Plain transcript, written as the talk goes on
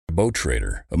Boat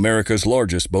Trader, America's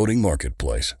largest boating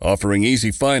marketplace, offering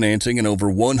easy financing and over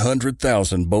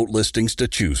 100,000 boat listings to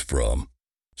choose from.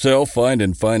 Sell, find,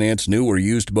 and finance new or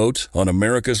used boats on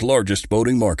America's largest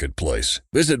boating marketplace.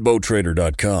 Visit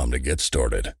BoatTrader.com to get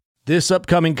started. This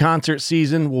upcoming concert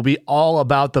season will be all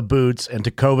about the boots, and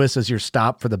Tecovas is your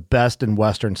stop for the best in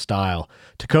Western style.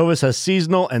 Tecovas has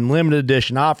seasonal and limited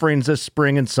edition offerings this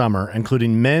spring and summer,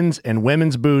 including men's and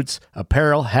women's boots,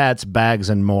 apparel, hats, bags,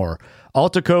 and more. All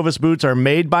Tecovas boots are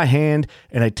made by hand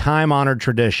in a time-honored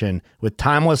tradition with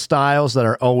timeless styles that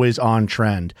are always on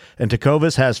trend. And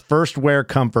Tecovas has first wear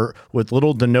comfort with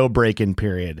little to no break-in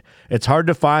period. It's hard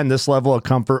to find this level of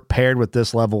comfort paired with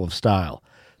this level of style.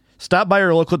 Stop by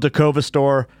your local Tecovas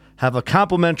store, have a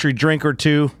complimentary drink or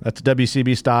two, that's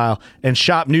WCB style, and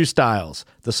shop new styles.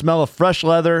 The smell of fresh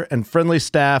leather and friendly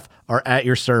staff are at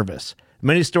your service.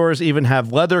 Many stores even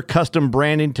have leather custom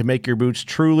branding to make your boots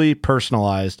truly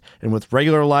personalized. And with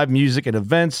regular live music and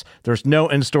events, there's no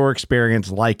in-store experience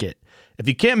like it. If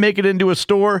you can't make it into a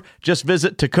store, just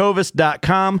visit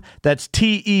tecovas.com. That's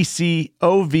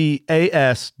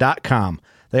TECOVAS.com.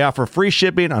 They offer free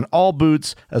shipping on all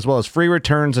boots, as well as free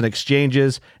returns and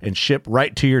exchanges, and ship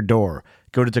right to your door.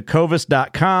 Go to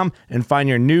tecovas.com and find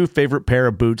your new favorite pair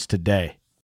of boots today.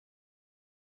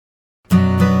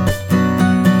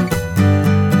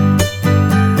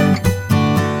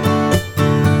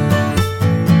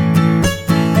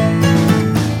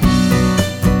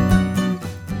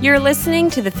 You're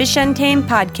listening to the Fish Untamed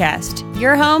podcast,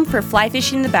 your home for fly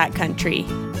fishing in the backcountry.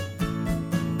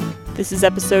 This is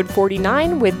episode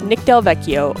 49 with Nick Del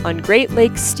Vecchio on Great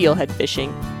Lakes steelhead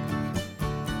fishing.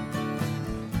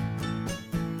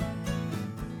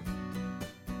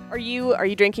 Are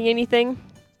you drinking anything?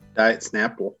 Diet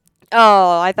Snapple.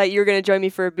 Oh, I thought you were going to join me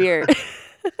for a beer.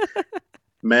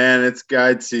 Man, it's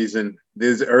guide season.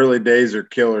 These early days are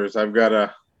killers. I've got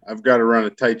to run a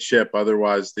tight ship,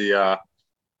 otherwise the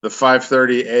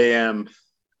 5:30 a.m.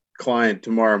 client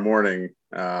tomorrow morning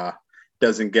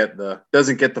doesn't get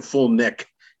the full nick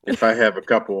if I have a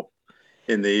couple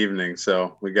in the evening.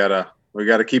 So we gotta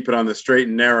keep it on the straight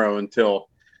and narrow until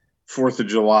 4th of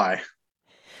July.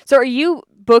 So are you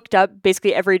booked up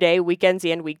basically every day, weekends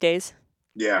and weekdays?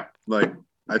 Yeah, like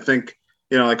I think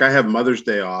like I have Mother's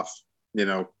Day off,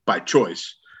 by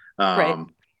choice, right.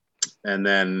 And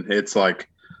then it's like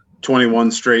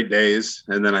 21 straight days,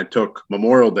 and then I took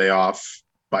Memorial Day off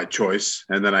by choice,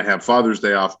 and then I have Father's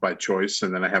Day off by choice,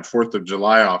 and then I have 4th of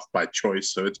July off by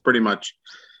choice. So it's pretty much,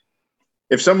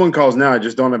 if someone calls now, I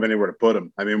just don't have anywhere to put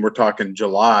them. I mean, we're talking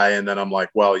July, and then I'm like,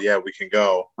 well, yeah, we can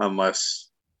go unless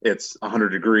it's 100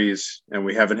 degrees and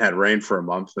we haven't had rain for a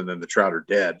month, and then the trout are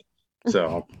dead.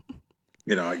 So,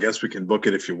 I guess we can book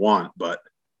it if you want, but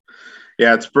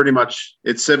yeah, it's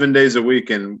 7 days a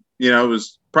week. And, it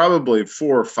was probably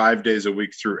 4 or 5 days a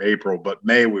week through April, but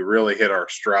May, we really hit our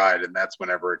stride. And that's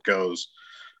whenever it goes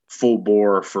full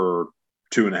bore for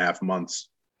 2.5 months.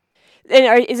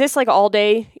 And is this like all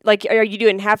day? Like, are you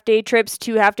doing half day trips,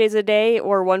 2 half days a day,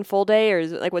 or 1 full day? Or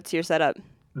is it like, what's your setup?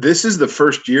 This is the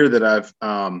first year that I've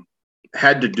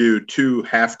had to do 2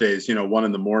 half days, one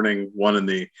in the morning, one in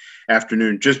the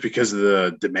afternoon, just because of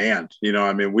the demand.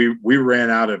 I mean, we ran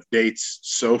out of dates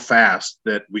so fast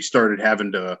that we started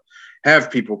having to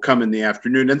have people come in the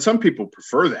afternoon, and some people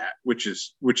prefer that, which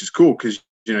is cool, because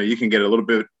you can get a little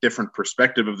bit different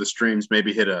perspective of the streams,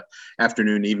 maybe hit a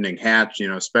afternoon evening hatch.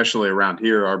 Especially around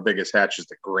here, our biggest hatch is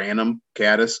the Granum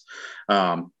caddis,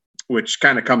 which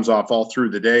kind of comes off all through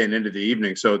the day and into the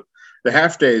evening. So the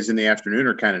half days in the afternoon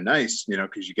are kind of nice,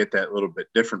 because you get that little bit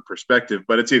different perspective.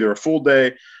 But it's either a full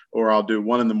day, or I'll do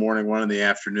 1 in the morning, 1 in the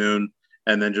afternoon,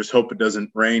 and then just hope it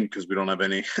doesn't rain, because we don't have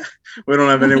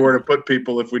anywhere to put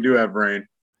people if we do have rain.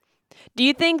 Do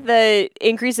you think the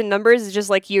increase in numbers is just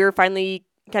like you're finally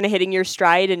kind of hitting your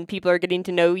stride and people are getting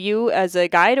to know you as a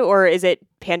guide, or is it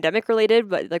pandemic related?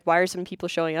 But like, why are some people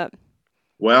showing up?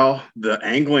 Well, the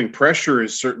angling pressure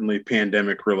is certainly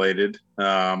pandemic related.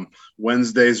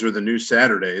 Wednesdays are the new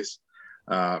Saturdays,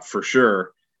 for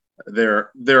sure.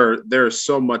 There's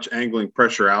so much angling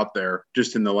pressure out there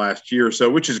just in the last year or so,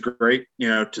 which is great,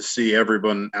 to see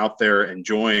everyone out there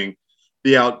enjoying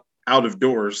the out of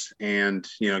doors and,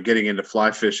 getting into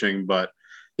fly fishing. But,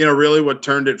 really what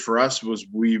turned it for us was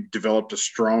we developed a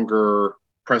stronger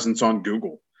presence on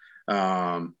Google,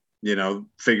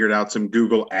 figured out some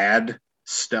Google ad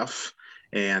stuff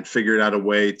and figured out a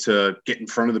way to get in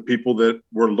front of the people that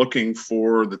were looking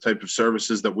for the type of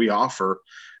services that we offer.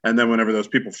 And then whenever those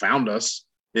people found us,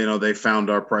 they found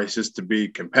our prices to be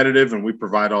competitive, and we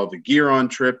provide all the gear on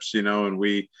trips, and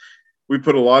we we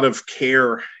put a lot of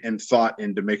care and thought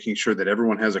into making sure that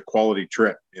everyone has a quality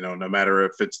trip, no matter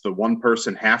if it's the one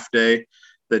person half day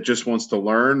that just wants to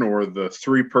learn or the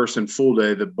 3-person full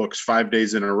day that books 5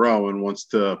 days in a row and wants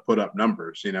to put up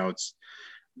numbers. We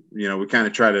kind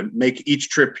of try to make each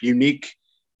trip unique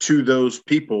to those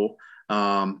people.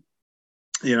 And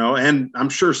I'm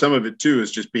sure some of it too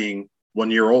is just being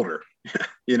 1 year older,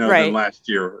 Right. than last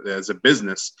year as a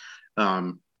business,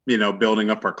 building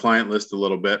up our client list a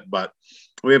little bit, but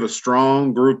we have a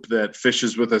strong group that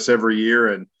fishes with us every year.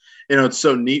 And, it's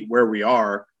so neat where we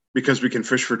are because we can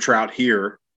fish for trout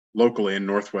here locally in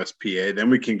Northwest PA. Then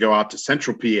we can go out to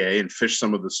Central PA and fish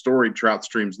some of the storied trout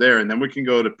streams there. And then we can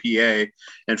go to PA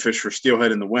and fish for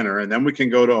steelhead in the winter. And then we can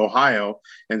go to Ohio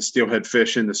and steelhead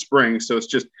fish in the spring. So it's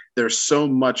just, there's so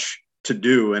much to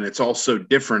do. And it's all so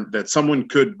different that someone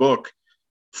could book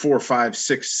 4, 5,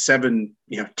 6, 7,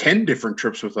 10 different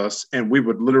trips with us. And we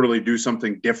would literally do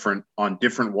something different on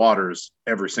different waters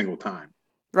every single time.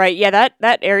 Right. Yeah.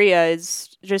 That area is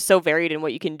just so varied in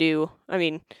what you can do. I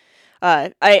mean,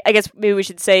 I guess maybe we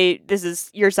should say this is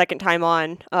your second time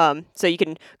on, so you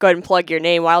can go ahead and plug your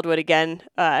name, Wildwood, again.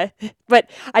 But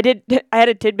I had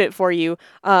a tidbit for you.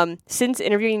 Since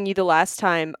interviewing you the last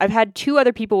time, I've had 2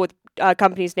 other people with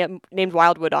companies named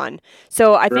Wildwood on.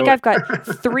 So I think I've got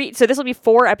 3. So this will be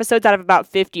 4 episodes out of about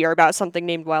 50 are about something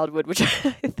named Wildwood, which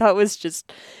I thought was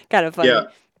just kind of funny. Yeah.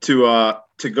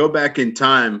 To go back in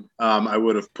time, I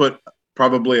would have put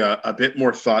probably a bit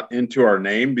more thought into our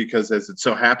name because as it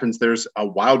so happens, there's a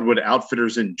Wildwood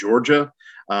Outfitters in Georgia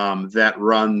that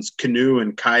runs canoe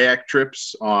and kayak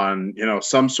trips on,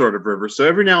 some sort of river. So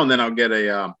every now and then I'll get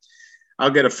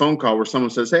a phone call where someone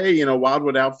says, hey,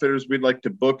 Wildwood Outfitters, we'd like to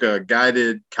book a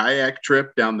guided kayak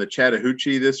trip down the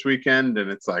Chattahoochee this weekend. And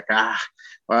it's like,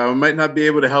 well, I might not be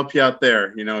able to help you out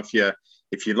there.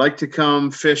 If you'd like to come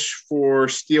fish for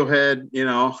steelhead,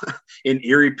 in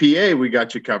Erie, PA, we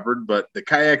got you covered. But the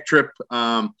kayak trip,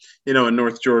 in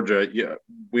North Georgia,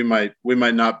 we might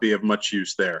not be of much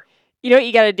use there. What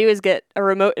you got to do is get a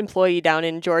remote employee down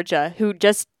in Georgia who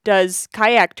just does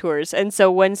kayak tours. And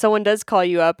so when someone does call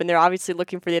you up and they're obviously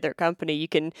looking for the other company, you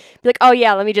can be like, oh,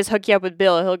 yeah, let me just hook you up with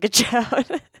Bill. He'll get you out.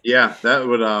 Yeah, that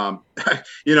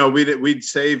would, we'd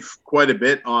save quite a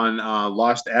bit on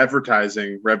lost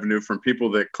advertising revenue from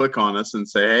people that click on us and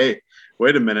say, hey,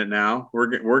 wait a minute now, we're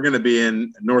going to be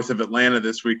in north of Atlanta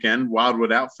this weekend,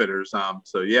 Wildwood Outfitters.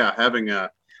 So yeah, having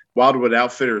a Wildwood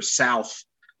Outfitters South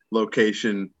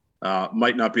location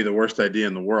might not be the worst idea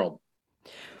in the world.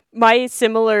 My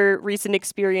similar recent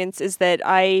experience is that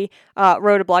I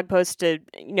wrote a blog post,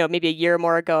 maybe a year or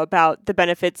more ago about the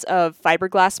benefits of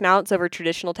fiberglass mounts over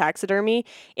traditional taxidermy.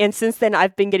 And since then,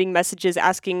 I've been getting messages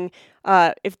asking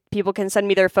if people can send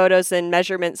me their photos and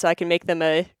measurements so I can make them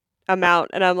a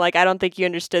mount. And I'm like, I don't think you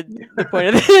understood the point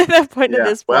of of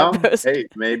this blog post. Hey,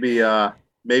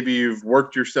 maybe you've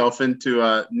worked yourself into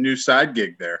a new side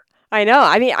gig there. I know.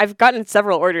 I mean, I've gotten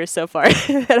several orders so far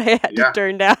that I had to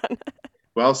turn down.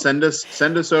 Well, send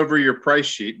us over your price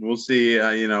sheet and we'll see,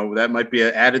 that might be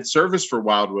an added service for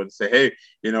Wildwood. Say, hey,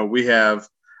 we have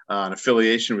an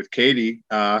affiliation with Katie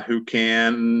who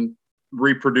can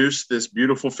reproduce this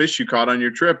beautiful fish you caught on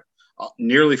your trip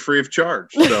nearly free of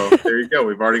charge. So there you go.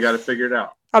 We've already got it figured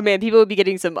out. Oh, man, people would be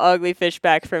getting some ugly fish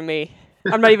back from me.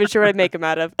 I'm not even sure what I'd make them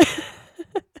out of.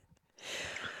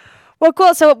 Well,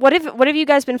 cool. So what have you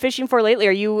guys been fishing for lately?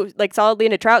 Are you solidly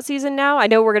into trout season now? I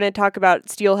know we're going to talk about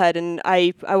steelhead, and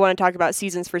I want to talk about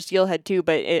seasons for steelhead too,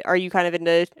 but are you kind of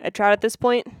into a trout at this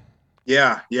point?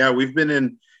 Yeah. We've been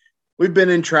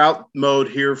in trout mode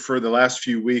here for the last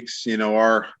few weeks.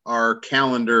 Our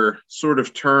calendar sort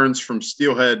of turns from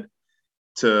steelhead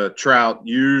to trout,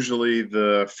 usually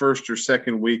the first or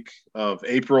second week of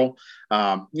April,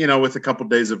 with a couple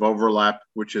days of overlap,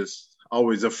 which is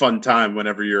always a fun time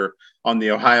whenever you're on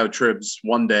the Ohio trips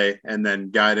one day and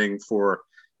then guiding for,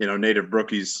 native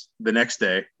brookies the next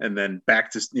day. And then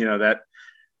back to,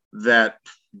 that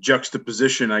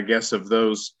juxtaposition, I guess, of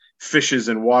those fishes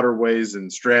and waterways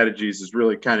and strategies is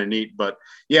really kind of neat. But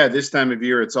yeah, this time of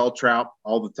year, it's all trout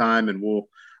all the time. And we'll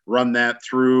run that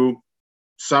through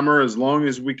summer as long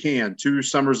as we can. 2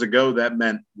 summers ago, that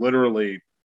meant literally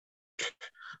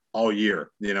all year.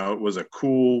 It was a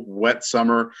cool, wet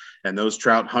summer and those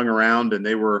trout hung around and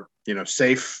they were,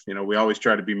 safe. We always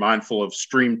try to be mindful of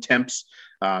stream temps,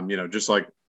 just like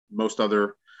most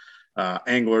other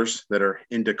anglers that are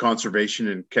into conservation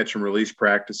and catch and release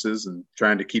practices and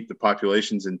trying to keep the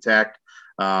populations intact.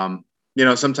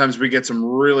 Sometimes we get some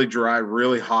really dry,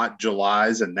 really hot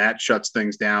Julys and that shuts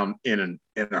things down in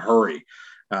a hurry.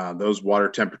 Those water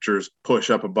temperatures push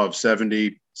up above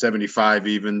 70, 75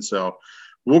 even. So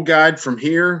we'll guide from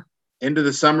here into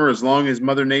the summer as long as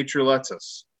Mother Nature lets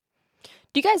us.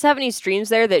 Do you guys have any streams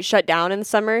there that shut down in the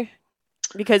summer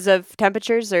because of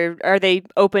temperatures, or are they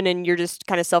open and you're just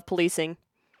kind of self-policing?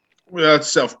 Well,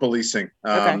 it's self-policing.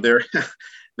 Okay.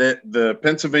 The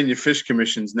Pennsylvania Fish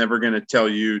Commission's never going to tell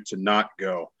you to not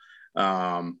go.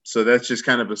 So that's just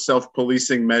kind of a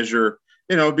self-policing measure,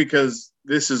 because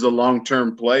this is a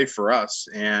long-term play for us.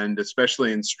 And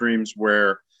especially in streams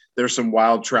where there's some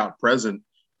wild trout present,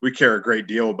 we care a great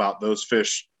deal about those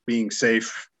fish being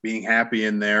safe, being happy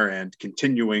in there, and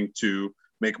continuing to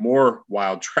make more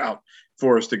wild trout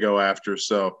for us to go after.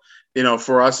 So,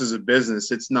 for us as a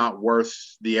business, it's not worth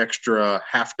the extra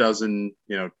half dozen,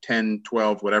 10,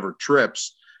 12, whatever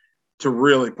trips to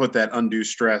really put that undue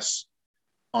stress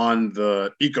on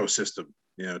the ecosystem,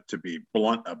 to be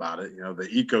blunt about it. The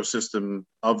ecosystem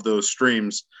of those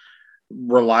streams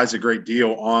relies a great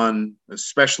deal on,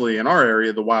 especially in our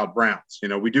area, the wild browns.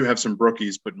 We do have some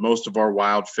brookies, but most of our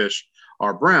wild fish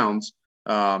are browns.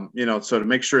 So to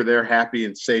make sure they're happy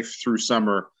and safe through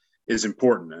summer is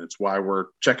important. And it's why we're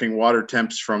checking water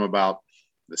temps from about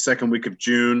the second week of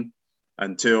June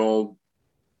until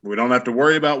we don't have to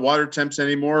worry about water temps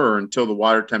anymore, or until the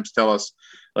water temps tell us,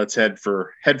 let's head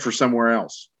for somewhere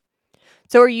else.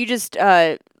 So are you just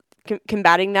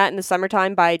combating that in the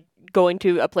summertime by going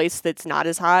to a place that's not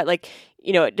as hot? Like,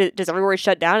 does everywhere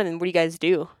shut down, and then what do you guys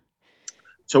do?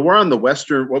 So we're on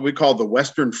what we call the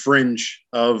western fringe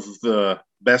of the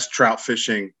best trout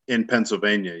fishing in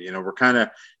Pennsylvania. We're kind of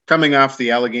coming off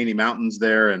the Allegheny Mountains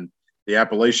there and the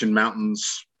Appalachian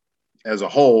Mountains as a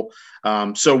whole.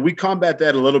 So we combat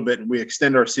that a little bit, and we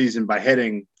extend our season by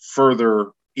heading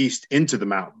further east into the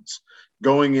mountains,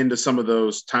 going into some of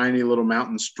those tiny little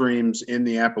mountain streams in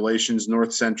the Appalachians,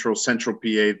 north central PA,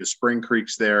 the spring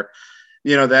creeks there.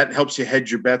 That helps you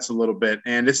hedge your bets a little bit.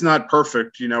 And it's not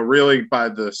perfect, really by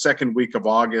the second week of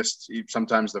August,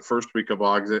 sometimes the first week of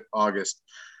August,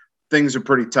 things are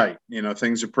pretty tight.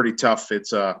 Things are pretty tough.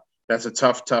 That's a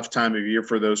tough time of year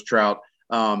for those trout.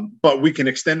 But we can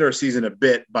extend our season a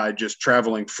bit by just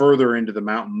traveling further into the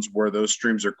mountains where those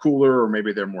streams are cooler, or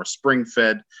maybe they're more spring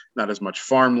fed, not as much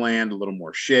farmland, a little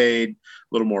more shade, a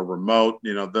little more remote.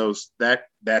 That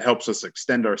helps us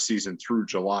extend our season through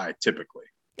July typically.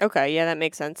 Okay, yeah, that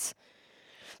makes sense.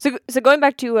 So going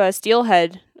back to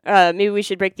steelhead, maybe we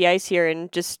should break the ice here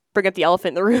and just bring up the elephant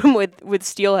in the room with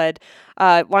steelhead.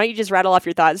 Why don't you just rattle off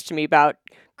your thoughts to me about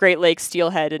Great Lakes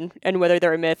steelhead and whether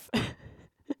they're a myth?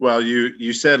 Well,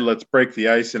 you said let's break the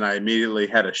ice, and I immediately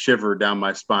had a shiver down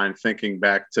my spine thinking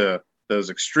back to those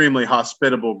extremely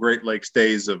hospitable Great Lakes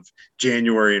days of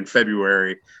January and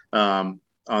February on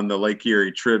the Lake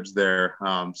Erie tribs there.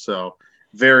 So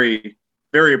very,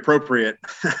 very appropriate.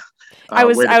 I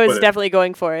was definitely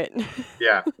going for it.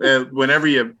 Yeah. Whenever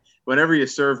you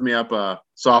serve me up a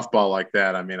softball like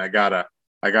that, I mean, I gotta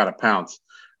pounce.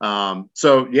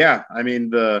 So yeah, I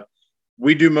mean,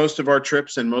 we do most of our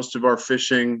trips and most of our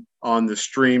fishing on the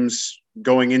streams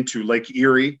going into Lake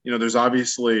Erie. There's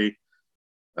obviously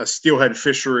a steelhead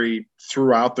fishery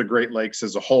throughout the Great Lakes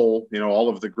as a whole. All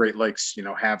of the Great Lakes,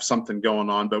 have something going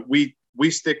on, but we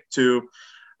stick to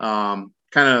kind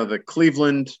of the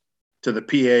Cleveland to the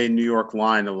PA, New York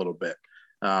line a little bit.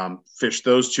 Fish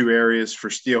those two areas for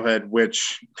steelhead,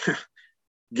 which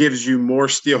gives you more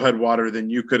steelhead water than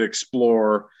you could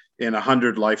explore in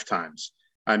 100 lifetimes.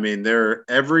 I mean,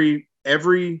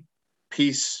 every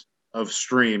piece of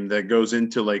stream that goes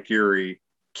into Lake Erie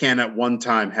can at one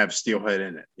time have steelhead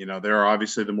in it. There are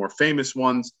obviously the more famous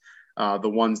ones, the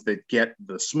ones that get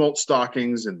the smolt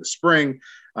stockings in the spring.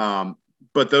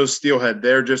 But those steelhead,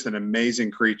 they're just an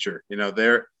amazing creature.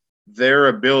 Their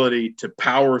ability to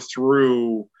power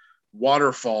through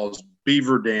waterfalls,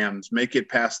 beaver dams, make it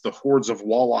past the hordes of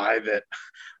walleye that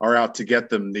are out to get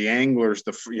them. The anglers,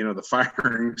 the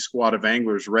firing squad of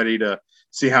anglers ready to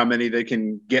see how many they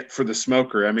can get for the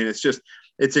smoker. I mean,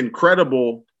 it's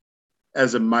incredible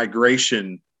as a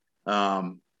migration,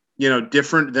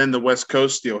 different than the West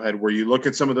Coast steelhead, where you look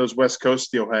at some of those West Coast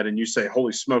steelhead and you say,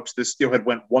 holy smokes, this steelhead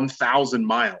went 1,000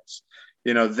 miles.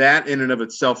 That in and of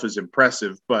itself is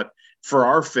impressive. But for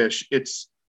our fish, it's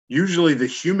usually the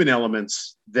human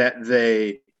elements that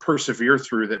they persevere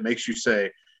through that makes you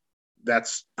say,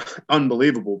 that's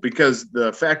unbelievable. Because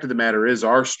the fact of the matter is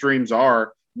our streams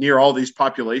are near all these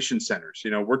population centers.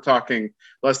 We're talking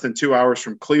less than 2 hours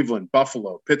from Cleveland,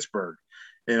 Buffalo, Pittsburgh,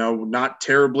 not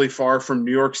terribly far from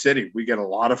New York City. We get a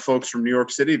lot of folks from New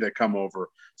York City that come over,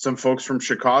 some folks from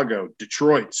Chicago,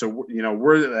 Detroit. So,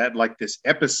 we're at like this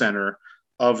epicenter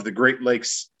of the Great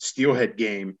Lakes steelhead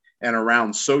game and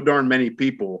around so darn many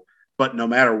people. But no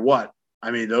matter what,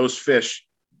 I mean, those fish,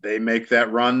 they make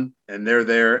that run and they're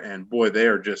there. And boy, they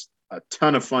are just a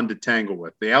ton of fun to tangle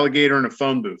with. The alligator in a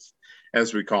phone booth,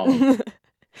 as we call them.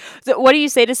 So what do you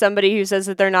say to somebody who says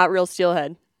that they're not real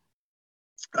steelhead?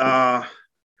 I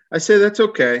say that's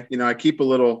okay. I keep a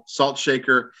little salt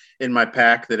shaker in my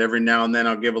pack that every now and then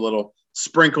I'll give a little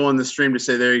sprinkle in the stream to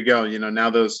say, there you go. Now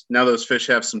those fish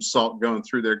have some salt going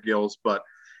through their gills. But,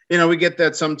 we get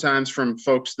that sometimes from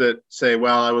folks that say,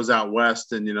 well, I was out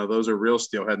west and, those are real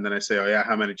steelhead. And then I say, oh yeah,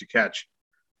 how many did you catch?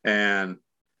 And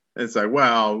it's like,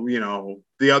 well,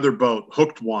 the other boat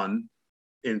hooked one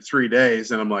in 3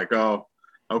 days. And I'm like, oh,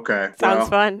 okay. Sounds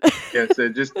fun. Yeah. So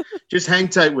just hang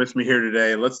tight with me here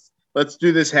today. Let's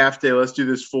do this half day. Let's do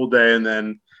this full day. And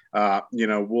then,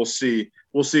 we'll see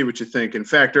what you think. In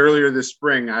fact, earlier this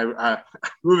spring, I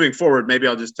moving forward, maybe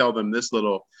I'll just tell them this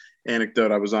little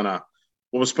anecdote. I was on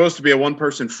what was supposed to be a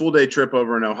 1-person full day trip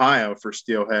over in Ohio for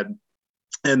steelhead.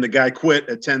 And the guy quit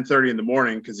at 10:30 in the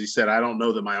morning because he said, I don't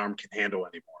know that my arm can handle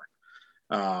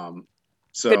anymore.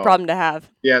 So good problem to have.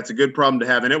 Yeah, it's a good problem to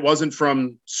have. And it wasn't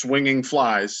from swinging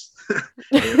flies.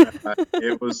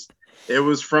 It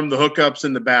was from the hookups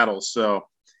and the battles. So,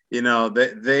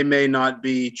 they may not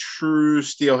be true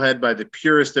steelhead by the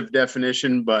purest of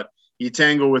definition, but you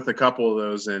tangle with a couple of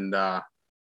those and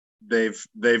they've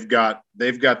got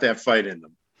that fight in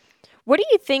them. What do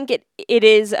you think it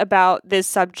is about this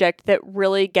subject that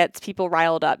really gets people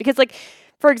riled up? Because, like,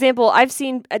 for example, I've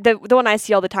seen the one I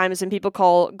see all the time is when people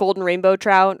call golden rainbow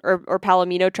trout or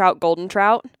palomino trout golden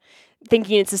trout,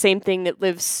 thinking it's the same thing that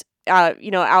lives out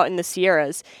in the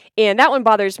Sierras. And that one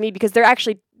bothers me because they're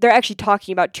actually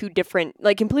talking about two different,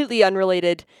 like, completely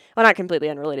unrelated, well, not completely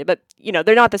unrelated, but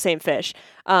they're not the same fish.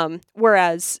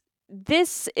 Whereas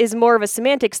this is more of a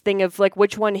semantics thing of like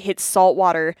which one hits salt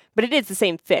water, but it is the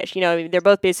same fish. They're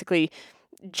both basically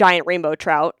giant rainbow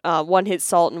trout. One hits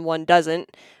salt and one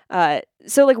doesn't.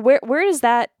 So like where does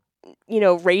that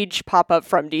rage pop up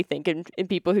from, do you think, in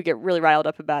people who get really riled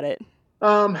up about it?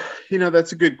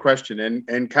 That's a good question,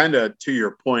 and kind of to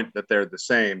your point that they're the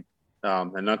same.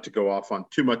 And not to go off on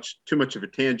too much of a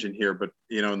tangent here, but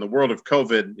in the world of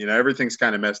COVID, everything's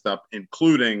kind of messed up,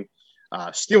 including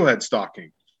steelhead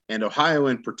stocking. And Ohio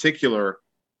in particular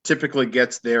typically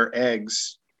gets their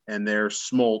eggs and their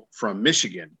smolt from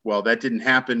Michigan. Well, that didn't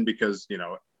happen because,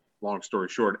 long story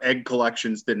short, egg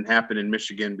collections didn't happen in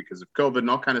Michigan because of COVID and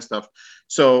all kind of stuff.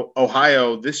 So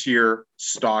Ohio this year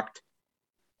stocked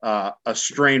a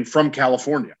strain from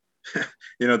California.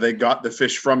 They got the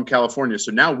fish from California.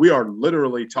 So now we are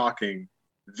literally talking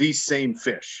the same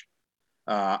fish,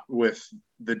 with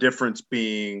the difference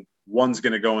being one's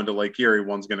going to go into Lake Erie,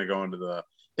 one's going to go into the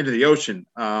ocean.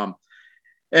 And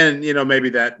maybe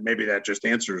that just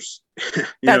answers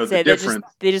that's the it. difference.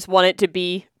 They just want it to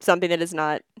be something that is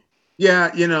not.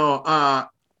 Yeah,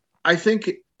 I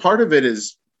think part of it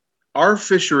is our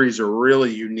fisheries are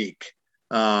really unique.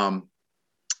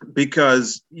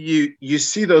 Because you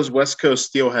see those West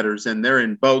Coast steelheaders and they're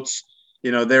in boats,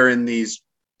 they're in these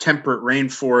temperate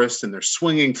rainforests and they're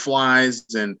swinging flies.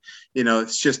 And,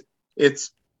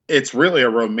 it's really a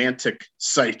romantic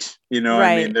sight,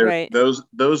 Right, right. Those,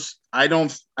 I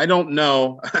don't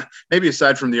know, maybe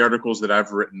aside from the articles that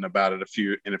I've written about it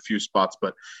in a few spots,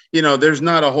 but, there's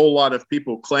not a whole lot of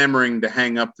people clamoring to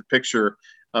hang up the picture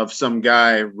of some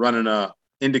guy running a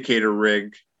indicator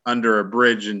rig under a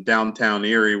bridge in downtown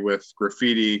Erie with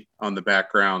graffiti on the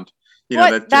background.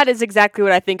 That is exactly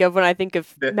what I think of when I think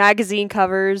of magazine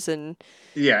covers and.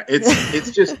 Yeah,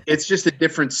 it's just a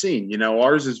different scene.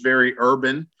 Ours is very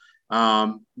urban.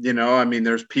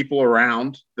 There's people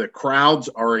around. The crowds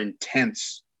are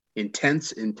intense. I mean,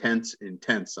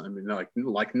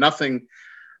 like nothing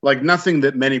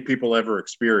that many people ever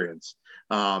experience.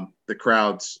 The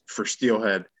crowds for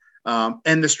steelhead,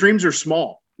 and the streams are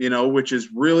small. Which is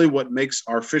really what makes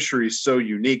our fisheries so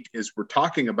unique. Is we're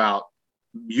talking about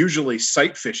usually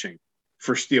sight fishing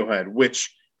for steelhead,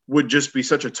 which would just be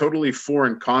such a totally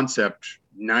foreign concept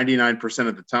 99%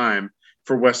 of the time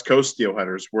for West Coast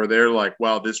steelheaders, where they're like,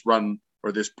 well, this run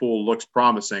or this pool looks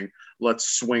promising. Let's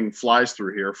swing flies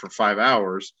through here for 5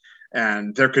 hours.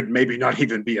 And there could maybe not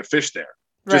even be a fish there.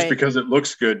 Right. Just because it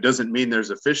looks good doesn't mean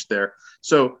there's a fish there.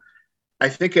 So I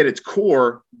think at its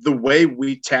core, the way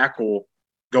we tackle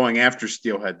going after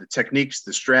steelhead, the techniques,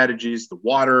 the strategies, the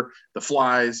water, the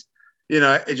flies,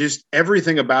 it just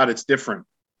everything about it's different.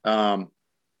 And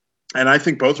I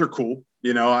think both are cool.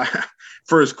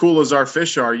 For as cool as our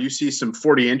fish are, you see some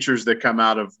 40 inchers that come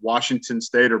out of Washington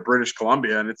State or British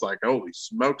Columbia, and it's like, holy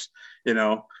smokes,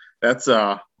 that's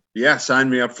Yeah, sign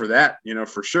me up for that,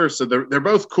 for sure. So they're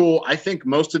both cool. I think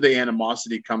most of the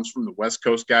animosity comes from the West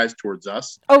Coast guys towards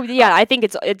us. Oh yeah, I think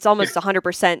it's almost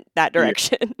 100% that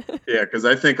direction. Yeah, because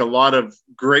I think a lot of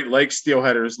Great Lakes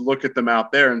steelheaders look at them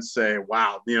out there and say,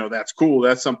 wow, that's cool.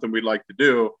 That's something we'd like to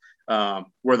do.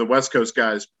 Where the West Coast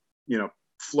guys,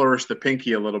 flourish the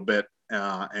pinky a little bit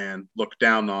and look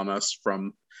down on us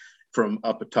from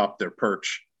up atop their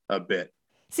perch a bit.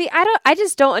 See, I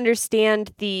just don't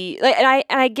understand and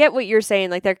I get what you're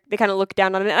saying. Like they kind of look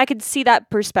down on it. And I could see that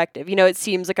perspective. It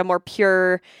seems like a more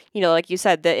pure, like you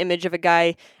said, the image of a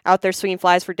guy out there swinging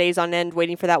flies for days on end,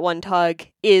 waiting for that one tug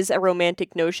is a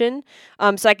romantic notion.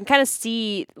 So I can kind of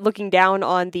see looking down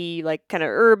on the like kind of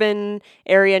urban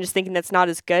area and just thinking that's not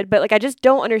as good. But like I just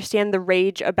don't understand the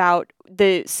rage about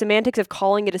the semantics of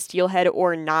calling it a steelhead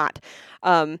or not.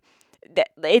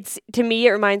 It's, to me,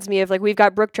 it reminds me of like we've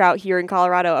got brook trout here in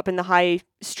Colorado up in the high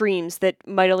streams that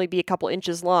might only be a couple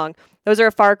inches long. Those are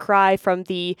a far cry from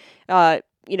the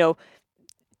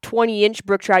 20-inch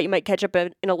brook trout you might catch up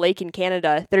in a lake in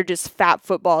Canada that are just fat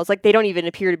footballs. Like they don't even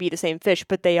appear to be the same fish,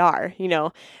 but they are,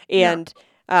 and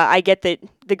I get that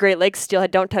the Great Lakes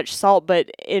steelhead don't touch salt,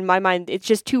 but in my mind, it's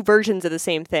just two versions of the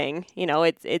same thing.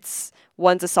 It's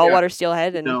one's a saltwater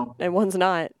steelhead and one's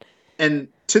not. And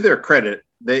to their credit,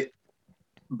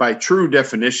 by true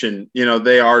definition,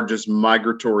 they are just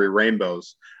migratory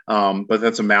rainbows. But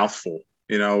that's a mouthful,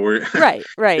 right.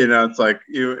 It's like,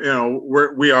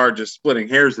 we are just splitting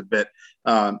hairs a bit.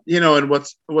 And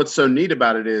what's so neat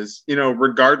about it is,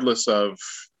 regardless of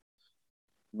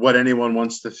what anyone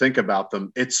wants to think about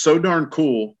them, it's so darn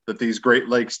cool that these Great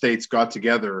Lakes states got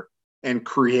together and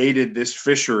created this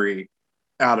fishery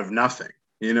out of nothing,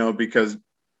 because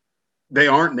they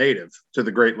aren't native to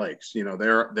the Great Lakes.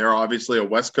 They're obviously a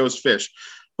West Coast fish,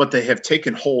 but they have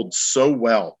taken hold so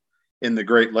well in the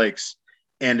Great Lakes,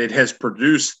 and it has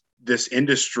produced this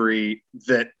industry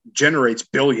that generates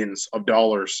billions of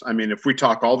dollars. I mean, if we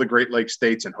talk all the Great Lakes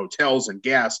states and hotels and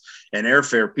gas and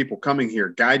airfare, people coming here,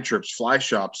 guide trips, fly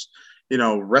shops,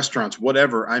 restaurants,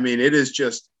 whatever. I mean, it is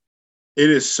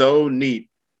so neat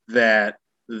that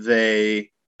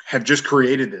they have just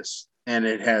created this and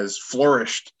it has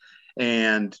flourished.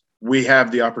 And we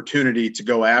have the opportunity to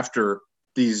go after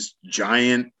these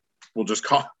giant, we'll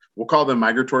call them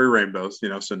migratory rainbows,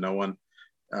 so no one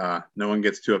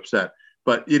gets too upset.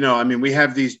 But, we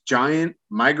have these giant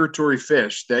migratory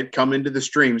fish that come into the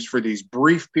streams for these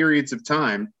brief periods of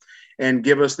time and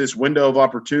give us this window of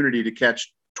opportunity to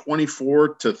catch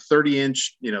 24 to 30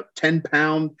 inch, 10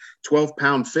 pound, 12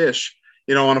 pound fish,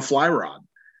 on a fly rod.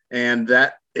 And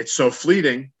that it's so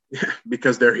fleeting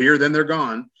because they're here, then they're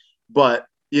gone. But,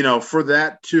 for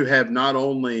that to have not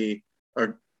only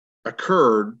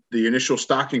occurred, the initial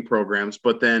stocking programs,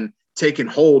 but then taken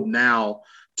hold now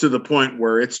to the point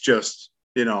where it's just,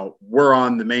 we're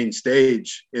on the main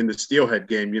stage in the steelhead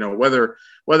game, whether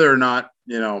or not,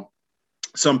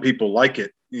 some people like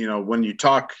it, when you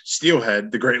talk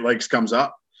steelhead, the Great Lakes comes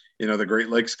up, the Great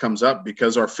Lakes comes up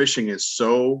because our fishing is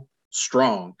so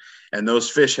strong and those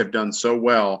fish have done so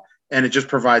well. And it just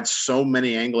provides so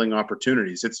many angling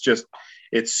opportunities.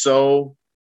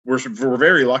 We're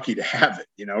very lucky to have it,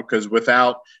 because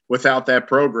without that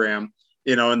program,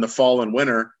 in the fall and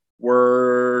winter,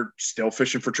 we're still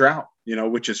fishing for trout,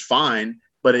 which is fine,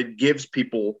 but it gives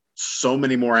people so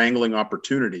many more angling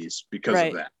opportunities because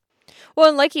of that. Well,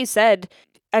 and like you said,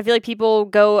 I feel like people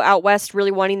go out west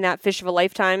really wanting that fish of a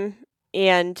lifetime,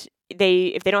 and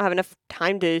if they don't have enough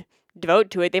time to devote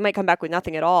to it, they might come back with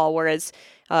nothing at all. Whereas,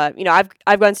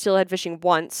 I've gone steelhead fishing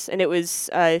once, and it was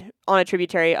on a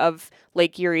tributary of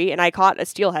Lake Erie, and I caught a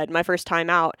steelhead my first time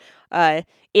out. And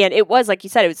it was, like you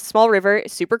said, it was a small river,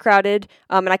 super crowded,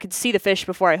 and I could see the fish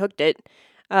before I hooked it,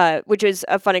 which was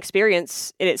a fun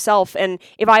experience in itself. And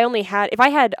if I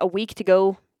had a week to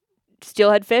go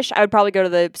steelhead fish, I would probably go to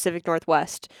the Pacific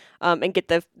Northwest and get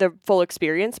the full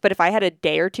experience. But if I had a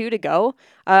day or two to go,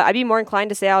 I'd be more inclined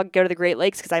to say I'll go to the Great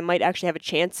Lakes because I might actually have a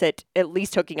chance at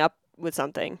least hooking up with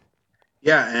something.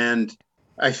 Yeah, and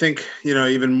I think,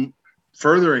 even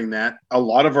furthering that, a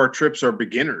lot of our trips are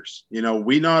beginners.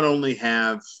 We not only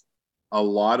have a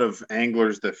lot of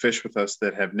anglers that fish with us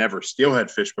that have never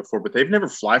steelhead fished before, but they've never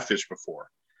fly fished before.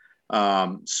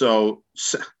 So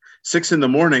 6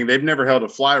 a.m, they've never held a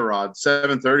fly rod.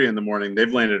 7:30 in,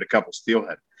 they've landed a couple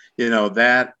steelhead.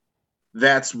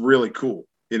 That's really cool.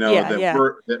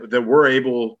 That we're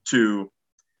able to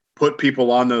put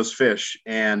people on those fish,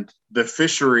 and the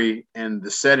fishery and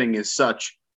the setting is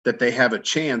such that they have a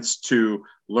chance to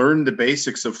learn the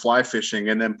basics of fly fishing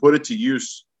and then put it to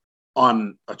use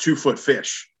on a 2-foot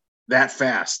fish that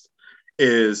fast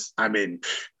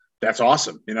that's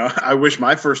awesome. I wish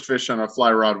my first fish on a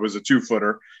fly rod was a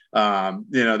 2-footer.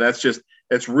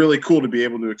 It's really cool to be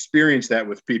able to experience that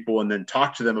with people and then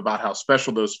talk to them about how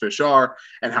special those fish are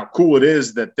and how cool it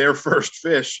is that their first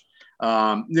fish,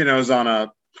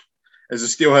 is a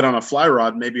steelhead on a fly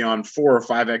rod, maybe on 4 or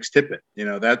 5X tippet.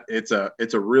 That it's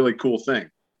a really cool thing.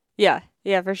 Yeah,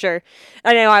 for sure.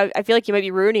 I know. I feel like you might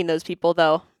be ruining those people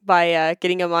though by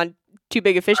getting them on too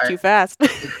big a fish too fast.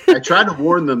 I try to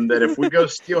warn them that if we go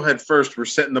steelhead first, we're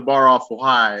setting the bar awful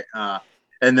high,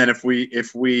 and then if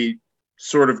we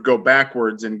sort of go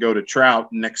backwards and go to trout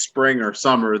next spring or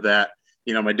summer, that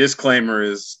my disclaimer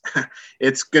is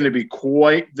it's going to be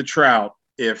quite the trout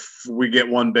if we get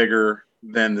one bigger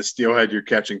than the steelhead you're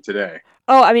catching today.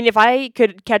 Oh, I mean, if I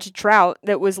could catch a trout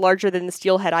that was larger than the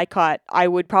steelhead I caught, I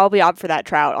would probably opt for that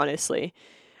trout, honestly.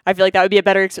 I feel like that would be a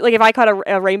better, like if I caught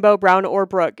a rainbow, brown, or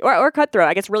brook, or cutthroat,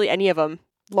 I guess really any of them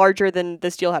larger than the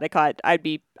steelhead I caught,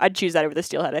 I'd choose that over the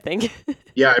steelhead, I think.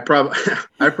 Yeah,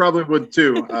 I probably would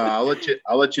too. I'll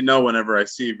let you know whenever I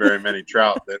see very many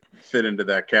trout that fit into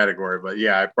that category. But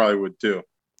yeah, I probably would too.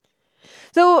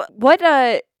 So what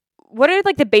are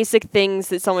like the basic things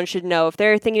that someone should know if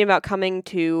they're thinking about coming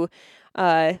to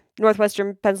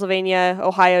northwestern Pennsylvania,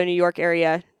 Ohio, New York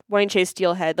area, wanting to chase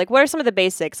steelhead? Like, what are some of the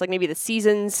basics? Like maybe the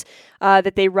seasons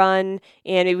that they run,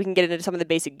 and maybe we can get into some of the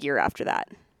basic gear after that.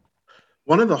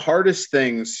 One of the hardest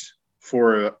things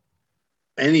for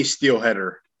any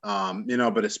steelheader,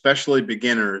 but especially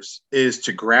beginners, is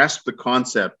to grasp the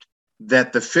concept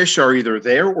that the fish are either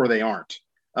there or they aren't.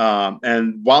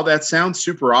 And while that sounds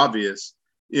super obvious,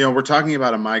 we're talking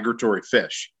about a migratory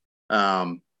fish.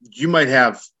 You might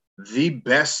have the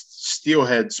best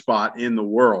steelhead spot in the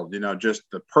world, just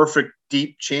the perfect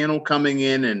deep channel coming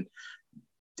in and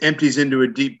empties into a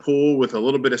deep pool with a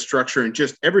little bit of structure and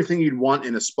just everything you'd want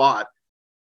in a spot.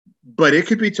 But it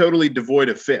could be totally devoid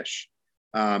of fish.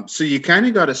 So you kind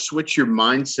of got to switch your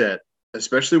mindset,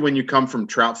 especially when you come from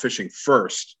trout fishing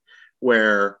first,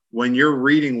 where when you're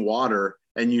reading water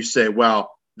and you say,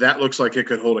 well, that looks like it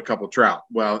could hold a couple trout.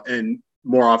 Well, and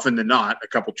more often than not, a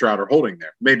couple trout are holding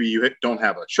there. Maybe you don't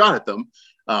have a shot at them,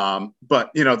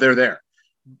 but they're there.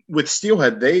 With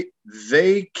steelhead,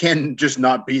 they can just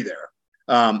not be there.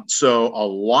 So a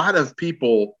lot of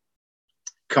people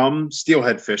come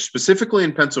steelhead fish, specifically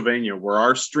in Pennsylvania, where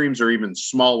our streams are even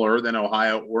smaller than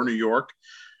Ohio or New York.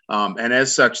 And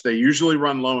as such, they usually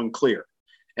run low and clear.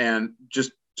 And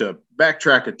just to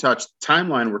backtrack a touch, the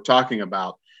timeline we're talking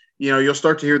about, you'll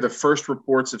start to hear the first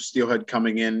reports of steelhead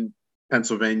coming in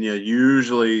Pennsylvania,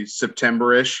 usually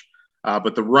September-ish,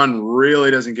 but the run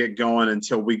really doesn't get going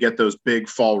until we get those big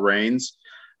fall rains.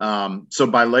 So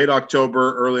by late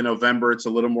October, early November, it's a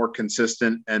little more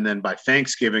consistent. And then by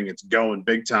Thanksgiving, it's going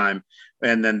big time.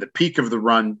 And then the peak of the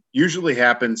run usually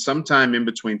happens sometime in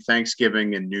between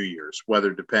Thanksgiving and New Year's,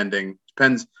 weather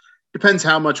depends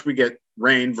how much we get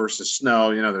rain versus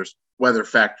snow. There's weather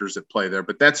factors at play there,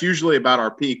 but that's usually about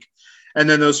our peak. And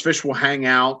then those fish will hang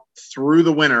out through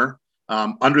the winter,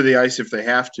 under the ice if they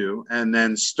have to, and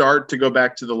then start to go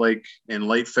back to the lake in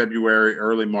late February,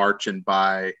 early March. And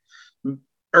by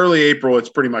early April, it's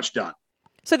pretty much done.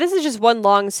 So this is just one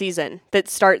long season that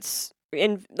starts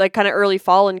in like kind of early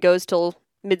fall and goes till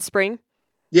mid-spring?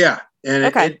 Yeah. And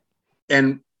okay.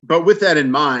 But with that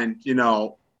in mind,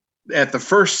 at the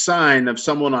first sign of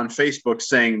someone on Facebook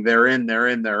saying they're in,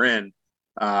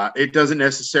 it doesn't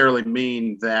necessarily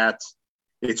mean that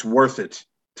it's worth it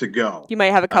to go. You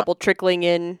might have a couple trickling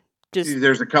in.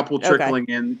 There's a couple trickling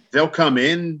in. They'll come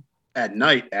in at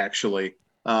night, actually.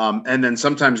 And then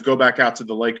sometimes go back out to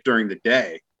the lake during the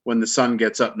day when the sun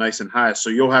gets up nice and high. So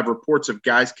you'll have reports of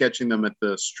guys catching them at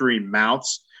the stream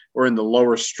mouths or in the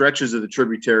lower stretches of the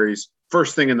tributaries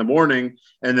first thing in the morning.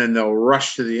 And then they'll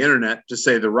rush to the internet to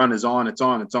say the run is on, it's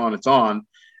on.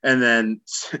 And then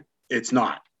it's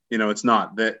not, it's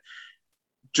not. That.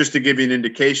 Just to give you an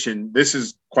indication, this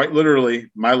is quite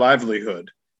literally my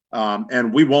livelihood.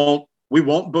 And we won't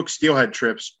book steelhead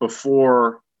trips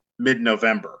before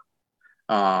mid-November.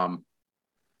 And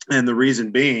the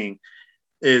reason being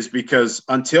is because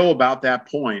until about that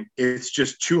point, it's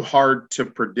just too hard to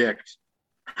predict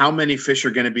how many fish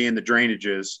are going to be in the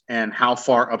drainages and how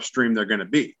far upstream they're going to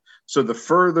be. So the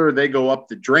further they go up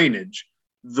the drainage,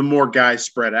 the more guys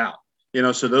spread out.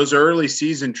 So those early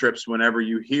season trips, whenever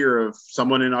you hear of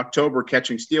someone in October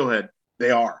catching steelhead,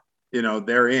 they're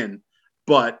in.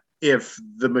 But if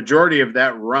the majority of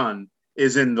that run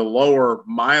is in the lower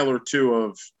mile or two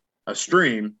of a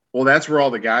stream, well, that's where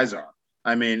all the guys are.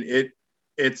 I mean,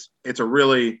 it's a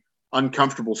really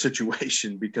uncomfortable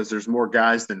situation because there's more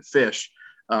guys than fish.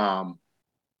 So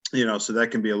that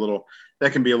can be a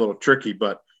little tricky.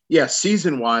 But yeah,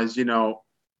 season wise,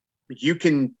 you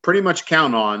can pretty much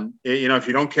count on, if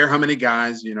you don't care how many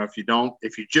guys,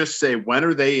 if you just say, when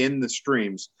are they in the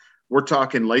streams, we're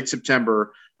talking late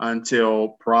September until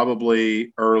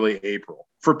probably early April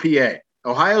for PA.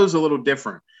 Ohio is a little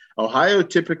different. Ohio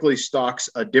typically stocks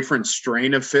a different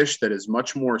strain of fish that is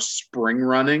much more spring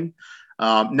running.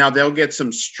 Now they'll get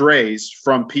some strays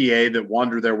from PA that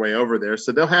wander their way over there.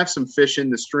 So they'll have some fish in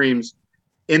the streams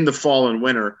in the fall and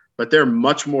winter, but they're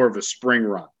much more of a spring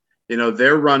run.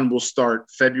 Their run will start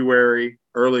February,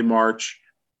 early March,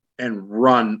 and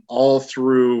run all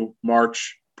through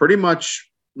March, pretty much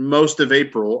most of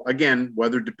April, again,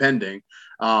 weather depending.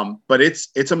 But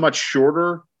it's a much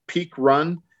shorter peak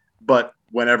run, but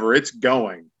whenever it's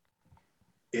going,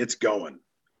 it's going.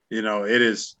 It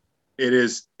is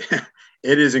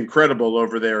it is incredible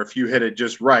over there if you hit it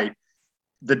just right.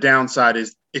 The downside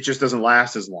is it just doesn't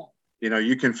last as long.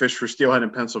 You can fish for steelhead in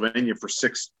Pennsylvania for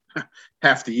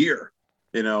half the year,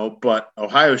 but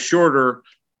Ohio's shorter,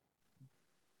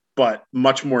 but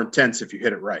much more intense if you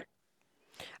hit it right.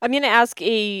 I'm going to ask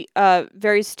a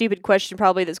very stupid question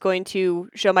probably that's going to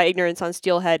show my ignorance on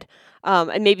steelhead.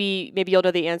 And maybe you'll know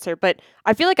the answer, but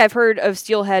I feel like I've heard of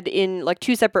steelhead in like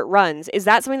two separate runs. Is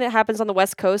that something that happens on the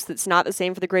West Coast that's not the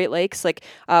same for the Great Lakes, like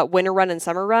winter run and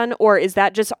summer run? Or is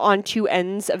that just on two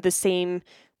ends of the same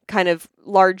kind of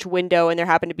large window and there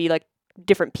happen to be like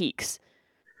different peaks?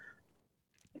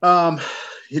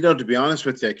 To be honest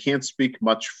with you, I can't speak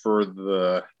much for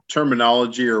the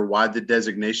terminology or why the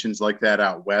designation's like that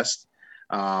out west.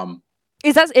 Am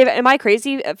I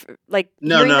crazy?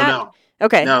 No.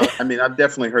 Okay. No, I mean, I've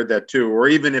definitely heard that too. Or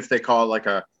even if they call it like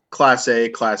a class A,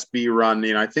 class B run,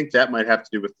 I think that might have to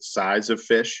do with the size of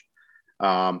fish.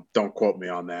 Don't quote me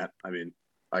on that. I mean,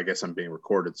 I guess I'm being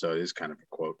recorded, so it is kind of a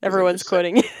quote. Everyone's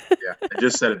quoting. Yeah, I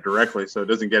just said it directly, so it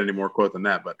doesn't get any more quote than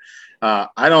that. But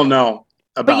I don't know.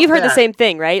 But you've heard the same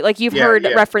thing, right? Like you've heard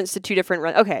reference to two different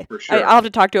runs. Okay. For sure. I'll have to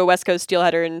talk to a West Coast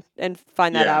steelheader and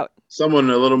find that out.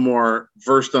 Someone a little more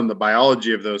versed on the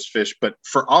biology of those fish. But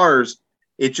for ours,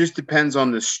 it just depends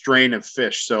on the strain of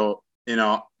fish. So,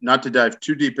 not to dive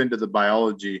too deep into the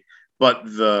biology, but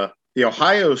the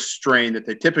Ohio strain that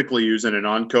they typically use in a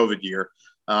non-COVID year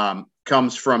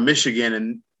comes from Michigan,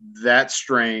 and that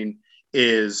strain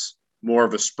is more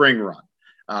of a spring run.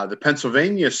 The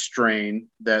Pennsylvania strain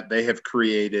that they have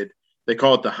created, they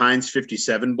call it the Heinz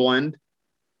 57 blend.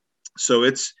 So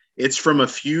it's from a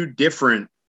few different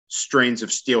strains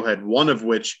of steelhead, one of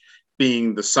which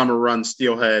being the summer run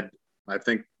steelhead. I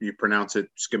think you pronounce it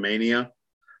Skamania.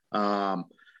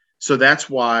 So that's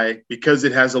why, because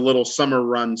it has a little summer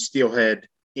run steelhead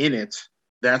in it,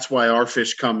 that's why our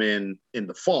fish come in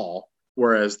the fall,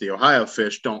 whereas the Ohio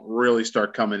fish don't really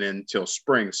start coming in till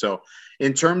spring. So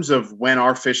in terms of when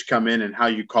our fish come in and how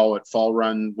you call it fall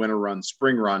run, winter run,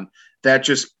 spring run, that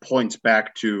just points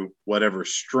back to whatever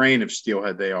strain of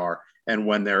steelhead they are and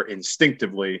when they're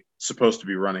instinctively supposed to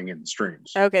be running in the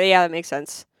streams. Okay, yeah, that makes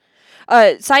sense.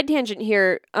 Side tangent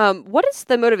here. What is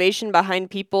the motivation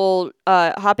behind people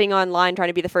hopping online trying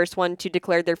to be the first one to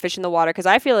declare their fish in the water? Because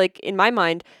I feel like, in my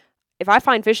mind, if I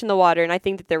find fish in the water and I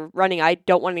think that they're running, I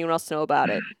don't want anyone else to know about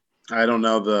it. I don't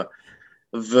know.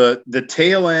 The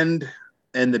tail end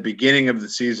and the beginning of the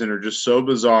season are just so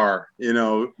bizarre,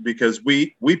 because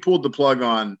we pulled the plug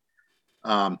on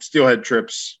steelhead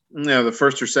trips, the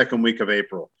first or second week of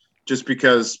April, just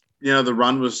because, the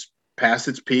run was past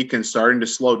its peak and starting to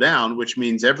slow down, which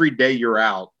means every day you're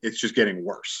out, it's just getting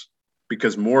worse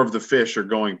because more of the fish are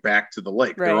going back to the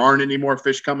lake. Right. There aren't any more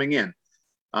fish coming in.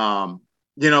 But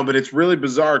it's really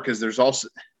bizarre because there's also,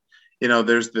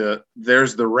 there's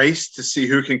the race to see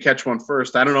who can catch one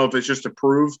first. I don't know if it's just to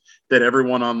prove that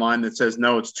everyone online that says,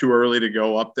 no, it's too early to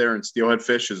go up there and steelhead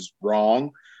fish is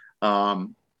wrong.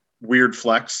 Weird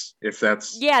flex. If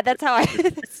that's, that's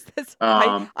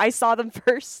how I saw them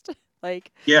first.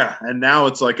 And now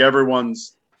it's like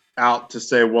everyone's out to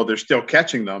say, well, they're still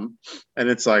catching them. And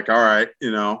it's like, all right,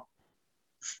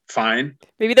 fine.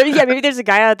 Maybe there's a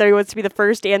guy out there who wants to be the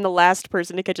first and the last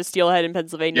person to catch a steelhead in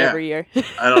Pennsylvania every year.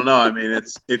 I don't know. I mean,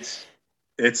 it's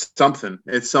something.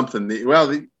 It's something.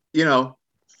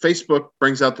 Facebook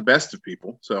brings out the best of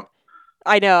people. So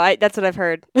I know. That's what I've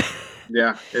heard.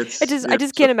 Yeah, I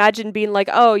just can't imagine being like,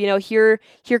 oh, here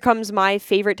comes my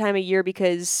favorite time of year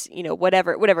because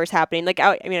whatever's happening. Like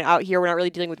out here we're not really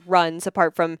dealing with runs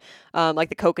apart from like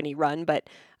the kokanee run, but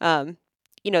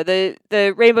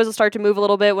the rainbows will start to move a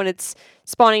little bit when it's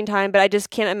spawning time. But I just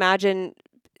can't imagine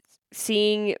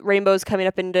seeing rainbows coming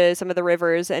up into some of the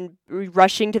rivers and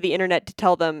rushing to the internet to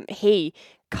tell them, hey,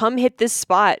 come hit this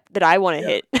spot that I want to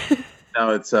hit.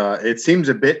 No, it seems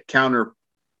a bit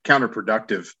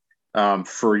counterproductive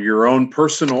for your own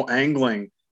personal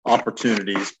angling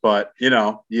opportunities. But,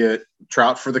 you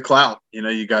trout for the clout,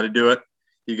 you got to do it.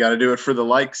 You got to do it for the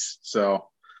likes. So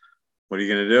what are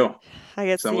you going to do? I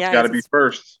guess someone's got to be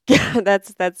first. Yeah,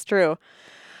 that's true.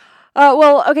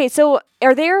 Well, okay. So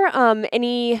are there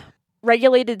any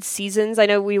regulated seasons? I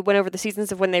know we went over the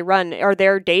seasons of when they run. Are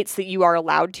there dates that you are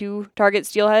allowed to target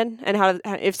steelhead? And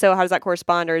if so, how does that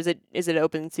correspond, or is it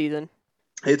open season?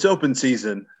 It's open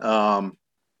season,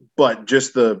 but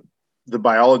just the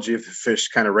biology of the fish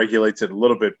kind of regulates it a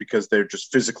little bit because they're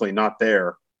just physically not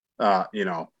there,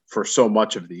 for so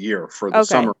much of the year for the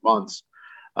summer months.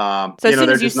 So as soon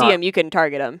as you see them, you can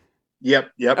target them.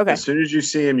 Yep. Okay. As soon as you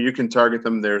see them, you can target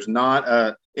them. There's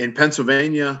not in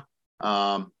Pennsylvania,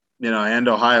 and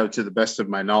Ohio, to the best of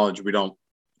my knowledge, we don't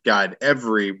guide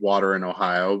every water in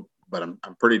Ohio, but I'm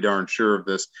pretty darn sure of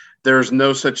this. There's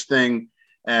no such thing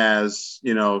as,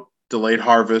 delayed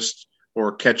harvest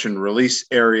or catch and release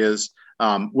areas,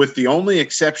 with the only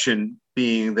exception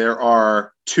being there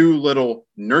are 2 little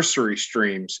nursery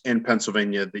streams in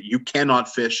Pennsylvania that you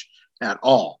cannot fish at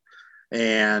all.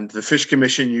 And the Fish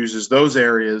Commission uses those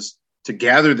areas to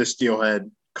gather the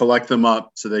steelhead, collect them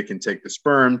up so they can take the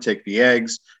sperm, take the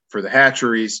eggs for the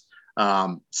hatcheries.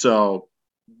 So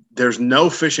there's no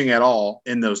fishing at all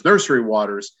in those nursery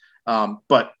waters.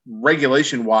 But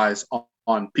regulation-wise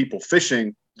on people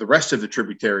fishing the rest of the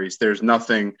tributaries, there's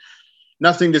nothing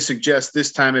to suggest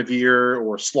this time of year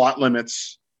or slot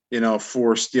limits,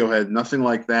 for steelhead, nothing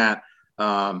like that.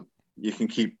 You can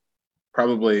keep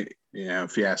probably,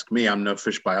 if you ask me, I'm no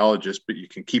fish biologist, but you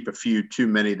can keep a few too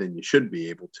many than you should be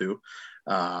able to.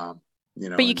 But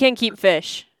you can keep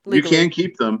fish legally. You can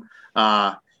keep them.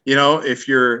 If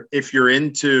you're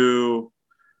into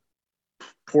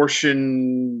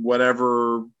portion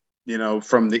whatever,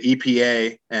 from the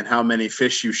EPA and how many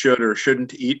fish you should or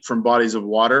shouldn't eat from bodies of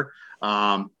water.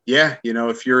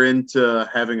 If you're into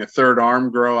having a third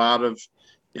arm grow out of,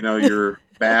 your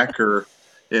back or,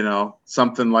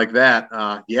 something like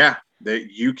that.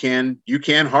 You can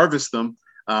harvest them.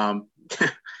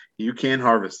 You can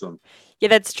harvest them. Yeah,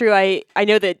 that's true. I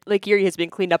know that Lake Erie has been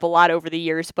cleaned up a lot over the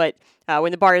years, but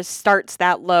when the bar starts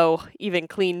that low, even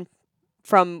clean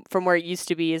from where it used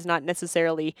to be is not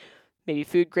necessarily maybe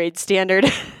food grade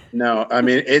standard. No, I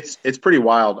mean, it's pretty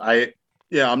wild.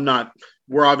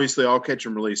 We're obviously all catch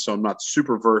and release, so I'm not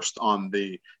super versed on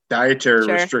the dietary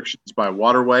restrictions by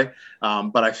waterway.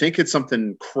 But I think it's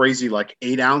something crazy like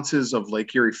 8 ounces of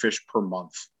Lake Erie fish per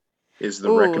month is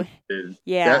the recommended.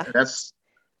 Yeah.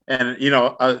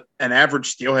 An average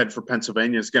steelhead for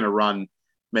Pennsylvania is going to run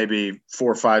maybe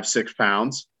 4, 5, 6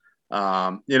 pounds.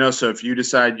 So if you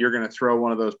decide you're going to throw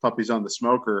one of those puppies on the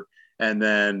smoker and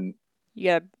then you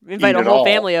gotta invite a whole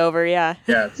family over, yeah.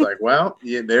 Yeah, it's like,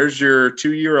 there's your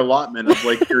 2-year allotment of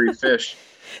Lake Erie fish.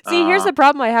 See, here's the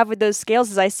problem I have with those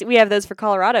scales is we have those for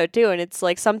Colorado too, and it's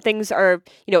like some things are,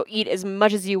 eat as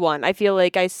much as you want. I feel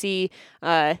like I see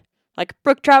like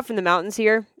brook trout from the mountains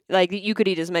here. Like you could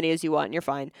eat as many as you want and you're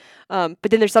fine. But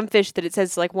then there's some fish that it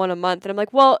says like 1 a month. And I'm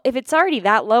like, well, if it's already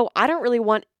that low, I don't really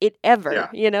want it ever,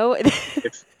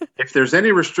 if there's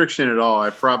any restriction at all, I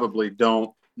probably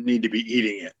don't need to be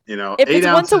eating it. If it's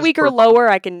once a week or lower,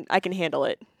 I can handle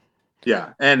it.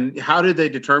 Yeah. And how did they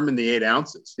determine the 8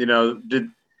 ounces?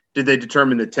 Did they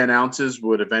determine that 10 ounces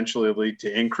would eventually lead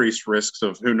to increased risks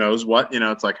of who knows what?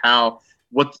 It's like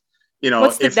what's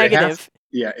the negative?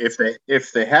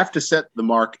 If they have to set the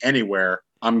mark anywhere,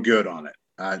 I'm good on it.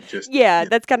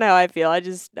 That's kind of how I feel. I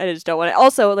just don't want it.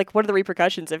 Also, like, what are the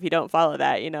repercussions if you don't follow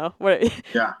that?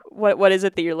 What is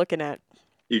it that you're looking at?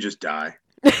 You just die.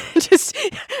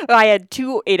 I had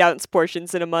 2 8-ounce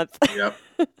portions in a month. Yep.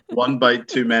 1 bite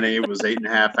too many. It was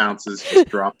 8.5 ounces. Just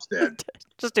drops dead.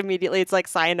 Just immediately, it's like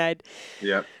cyanide.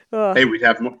 Yep. Hey, we'd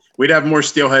have more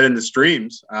steelhead in the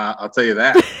streams. I'll tell you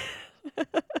that.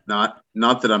 Not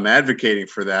that I'm advocating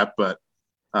for that, but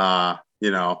that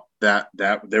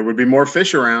there would be more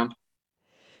fish around.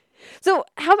 So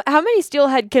how many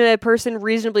steelhead can a person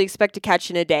reasonably expect to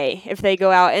catch in a day if they go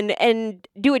out and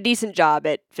do a decent job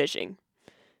at fishing?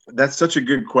 That's such a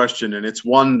good question, and it's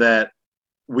one that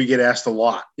we get asked a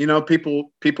lot.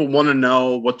 People want to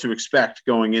know what to expect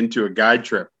going into a guide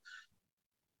trip.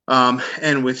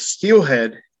 And with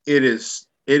steelhead, it is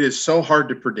so hard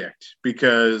to predict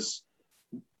because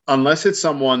unless it's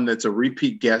someone that's a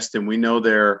repeat guest and we know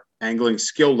their angling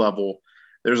skill level,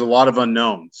 there's a lot of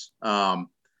unknowns.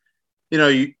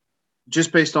 You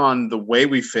just based on the way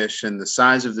we fish and the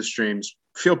size of the streams,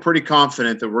 feel pretty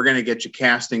confident that we're going to get you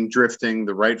casting, drifting,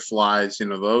 the right flies,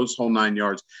 those whole 9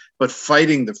 yards. But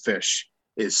fighting the fish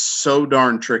is so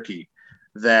darn tricky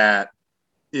that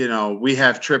we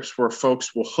have trips where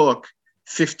folks will hook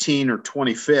 15 or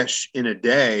 20 fish in a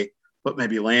day, but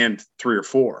maybe land 3 or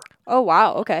 4. Oh,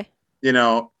 wow. Okay.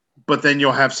 But then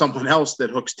you'll have someone else that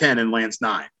hooks 10 and lands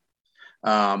 9.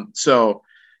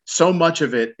 So much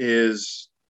of it is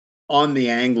on the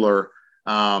angler,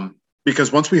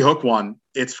 because once we hook one,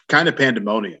 it's kind of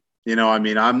pandemonium.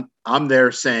 I'm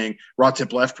there saying rod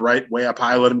tip left, right, way up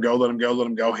high, let him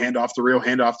go, hand off the reel,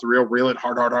 reel it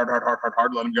hard,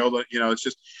 let him go. It's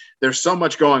just, there's so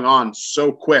much going on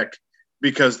so quick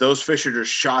because those fish are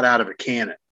just shot out of a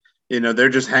cannon. They're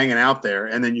just hanging out there,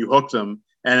 and then you hook them.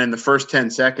 And in the first 10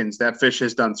 seconds, that fish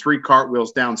has done 3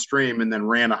 cartwheels downstream and then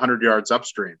ran 100 yards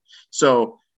upstream.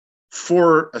 So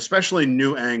for especially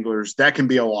new anglers, that can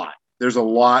be a lot. There's a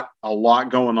lot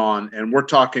going on. And we're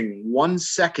talking 1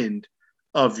 second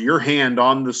of your hand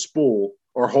on the spool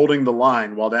or holding the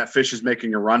line while that fish is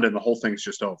making a run, and the whole thing's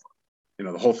just over.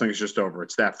 The whole thing's just over.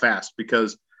 It's that fast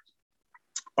because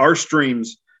our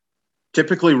streams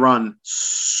typically run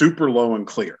super low and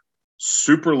clear.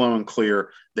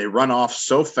 They run off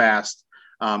so fast.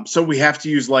 So we have to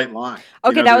use light line.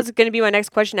 Okay, that was going to be my next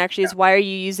question, actually, is why are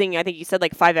you using, I think you said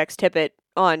like 5X tippet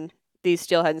on these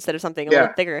steelhead instead of something a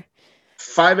little thicker?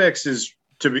 5X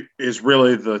is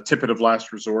really the tippet of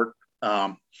last resort.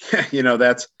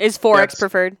 That's is 4X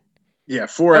preferred? Yeah,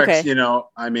 4X.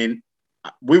 Okay.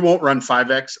 We won't run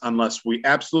 5X unless we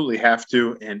absolutely have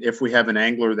to, and if we have an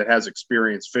angler that has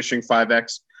experience fishing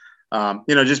 5X.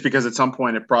 Just because at some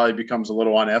point it probably becomes a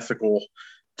little unethical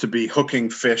to be hooking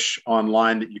fish on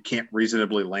line that you can't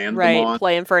reasonably land them on. Right,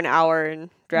 play them for an hour and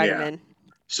drag them in.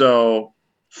 So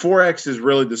 4X is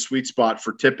really the sweet spot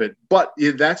for tippet, but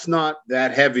that's not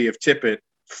that heavy of tippet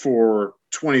for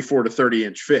 24 to 30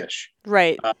 inch fish.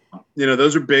 Right.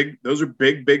 Those are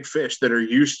big fish that are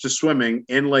used to swimming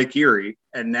in Lake Erie,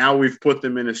 and now we've put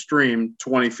them in a stream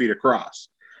 20 feet across.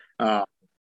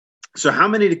 So how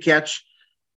many to catch?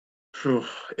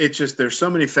 It's just, there's so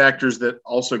many factors that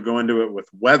also go into it with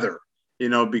weather,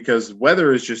 because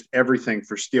weather is just everything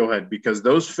for steelhead, because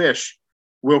those fish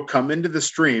will come into the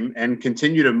stream and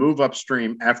continue to move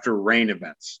upstream after rain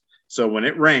events. So when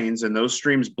it rains and those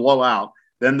streams blow out,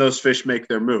 then those fish make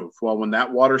their move. Well, when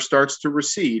that water starts to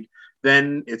recede,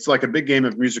 then it's like a big game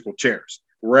of musical chairs.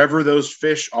 Wherever those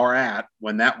fish are at,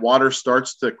 when that water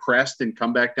starts to crest and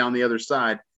come back down the other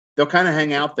side, they'll kind of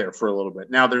hang out there for a little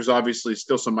bit. Now, there's obviously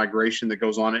still some migration that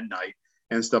goes on at night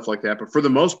and stuff like that. But for the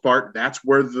most part, that's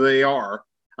where they are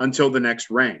until the next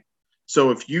rain.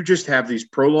 So if you just have these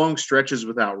prolonged stretches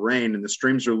without rain and the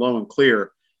streams are low and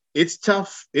clear, it's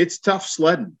tough. It's tough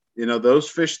sledding. Those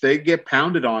fish, they get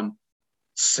pounded on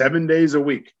 7 days a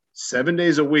week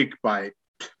by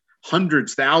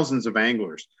hundreds, thousands of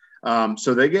anglers.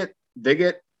 So they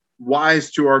get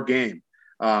wise to our game.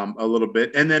 A little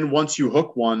bit. And then once you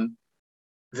hook one,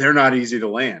 they're not easy to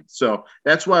land. So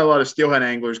that's why a lot of steelhead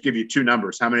anglers give you 2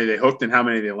 numbers, how many they hooked and how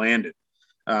many they landed,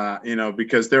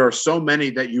 because there are so many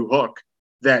that you hook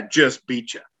that just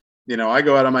beat you. I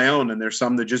go out on my own and there's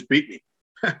some that just beat me.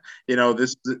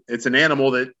 It's an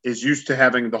animal that is used to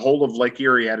having the whole of Lake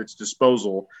Erie at its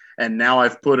disposal. And now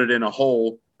I've put it in a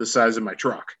hole the size of my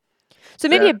truck. So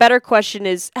maybe a better question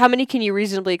is, how many can you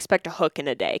reasonably expect to hook in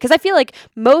a day? Because I feel like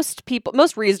most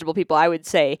reasonable people, I would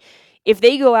say, if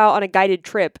they go out on a guided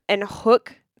trip and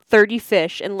hook 30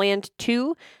 fish and land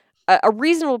 2, a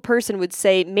reasonable person would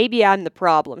say, maybe I'm the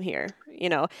problem here,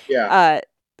 Yeah.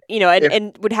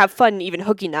 And would have fun even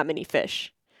hooking that many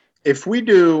fish. If we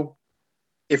do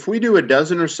a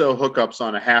dozen or so hookups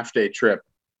on a half-day trip,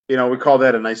 we call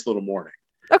that a nice little morning.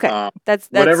 Okay. That's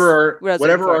whatever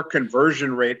our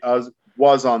conversion rate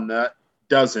was on that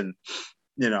dozen,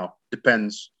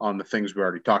 depends on the things we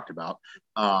already talked about.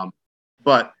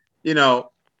 But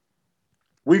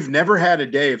we've never had a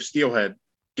day of steelhead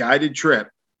guided trip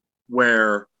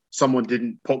where someone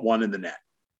didn't put one in the net.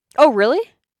 Oh, really?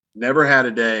 Never had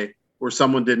a day where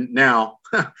someone didn't. Now,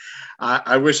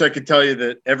 I wish I could tell you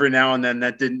that every now and then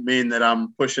that didn't mean that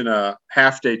I'm pushing a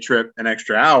half day trip an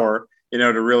extra hour,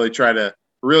 to really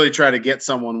try to get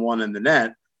someone one in the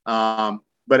net.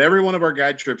 But every one of our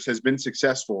guide trips has been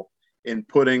successful in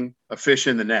putting a fish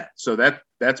in the net. So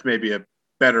that's maybe a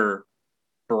better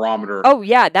barometer. Oh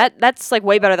yeah, that's like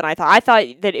way better than I thought. I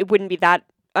thought that it wouldn't be that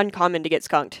uncommon to get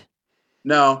skunked.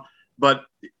 No, but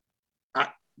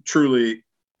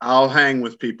I'll hang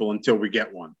with people until we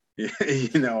get one.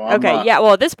 Okay, yeah.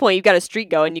 Well, at this point, you've got a streak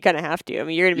going. You kind of have to. I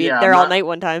mean, you're going to be there all night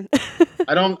one time.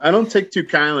 I don't take too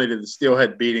kindly to the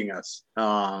steelhead beating us.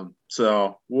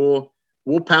 So we'll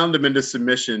pound them into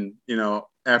submission,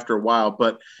 after a while.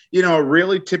 But a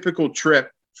really typical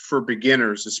trip for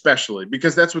beginners, especially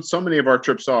because that's what so many of our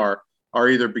trips are. are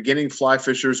either beginning fly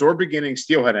fishers or beginning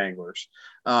steelhead anglers.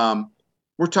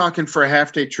 We're talking for a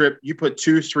half-day trip, you put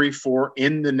 2, 3, 4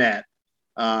 in the net.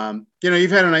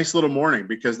 You've had a nice little morning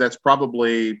because that's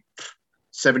probably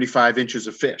 75 inches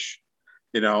of fish,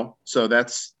 so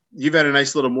you've had a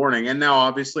nice little morning. And now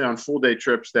obviously on full day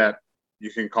trips that you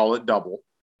can call it double,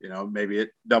 maybe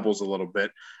it doubles a little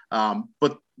bit.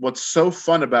 But what's so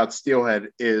fun about steelhead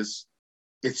is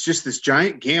it's just this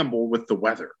giant gamble with the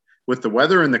weather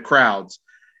and the crowds.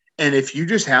 And if you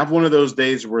just have one of those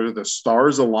days where the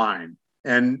stars align,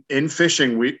 and in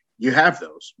fishing, you have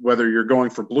those, whether you're going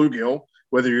for bluegill,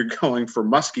 whether you're going for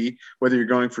muskie, whether you're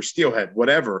going for steelhead,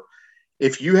 whatever.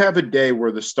 If you have a day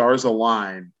where the stars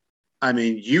align, I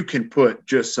mean, you can put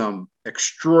just some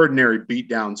extraordinary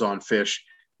beatdowns on fish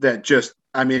that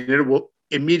it will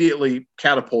immediately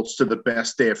catapults to the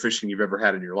best day of fishing you've ever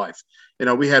had in your life.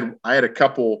 I had a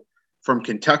couple from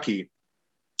Kentucky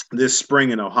this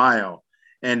spring in Ohio,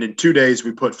 and in 2 days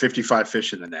we put 55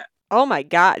 fish in the net. Oh my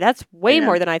God, that's way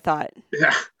more than I thought.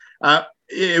 Yeah,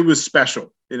 it was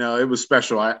special. It was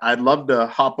special. I'd love to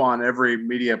hop on every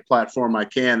media platform I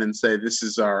can and say this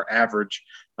is our average.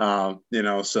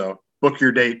 So book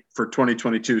your date for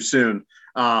 2022 soon.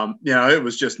 It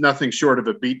was just nothing short of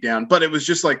a beatdown, but it was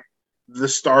just like the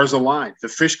stars aligned. The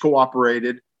fish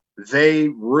cooperated. They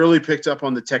really picked up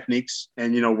on the techniques,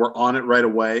 and we're on it right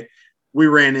away. We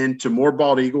ran into more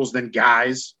bald eagles than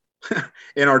guys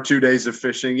in our 2 days of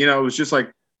fishing. It was just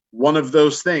like one of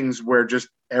those things where just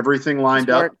everything lined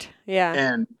up. Yeah.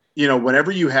 And,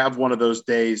 whenever you have one of those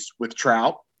days with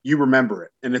trout, you remember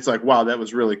it. And it's like, wow, that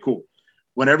was really cool.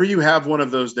 Whenever you have one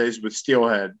of those days with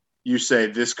steelhead, you say,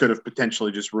 this could have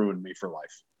potentially just ruined me for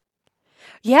life.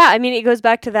 Yeah. I mean, it goes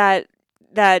back to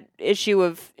that issue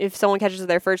of if someone catches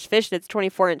their first fish and it's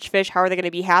 24-inch fish, how are they going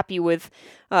to be happy with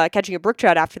catching a brook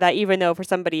trout after that? Even though for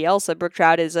somebody else, a brook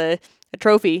trout is a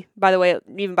trophy, by the way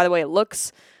it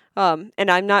looks. And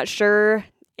I'm not sure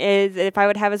if I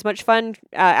would have as much fun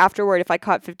afterward if I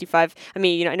caught 55. I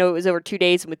mean, I know it was over 2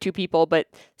 days and with 2 people, but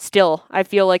still, I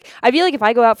feel like if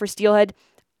I go out for steelhead,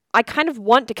 I kind of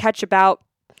want to catch about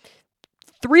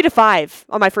 3 to 5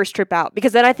 on my first trip out,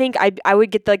 because then I think I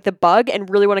would get the bug and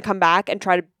really want to come back and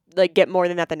try to get more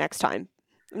than that the next time.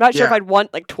 I'm not sure if I'd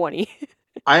want 20.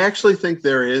 I actually think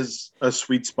there is a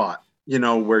sweet spot,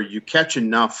 where you catch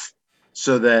enough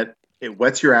so that it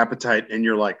whets your appetite and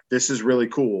you're like, this is really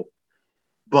cool,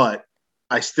 but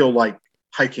I still like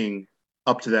hiking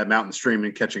up to that mountain stream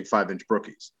and catching 5-inch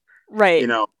brookies. Right.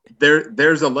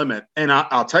 There's a limit. And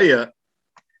I'll tell you,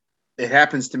 it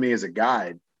happens to me as a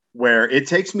guide where it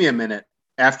takes me a minute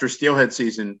after steelhead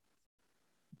season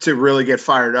to really get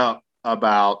fired up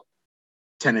about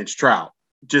 10-inch trout,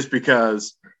 just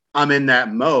because I'm in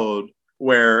that mode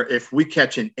where if we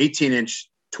catch an 18-inch,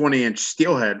 20-inch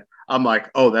steelhead, I'm like,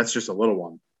 oh, that's just a little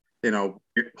one.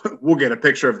 We'll get a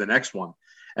picture of the next one.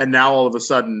 And now all of a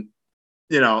sudden,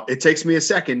 it takes me a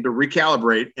second to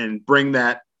recalibrate and bring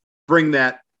that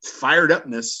fired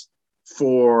upness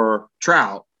for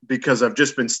trout, because I've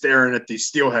just been staring at the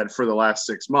steelhead for the last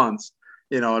 6 months,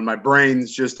 and my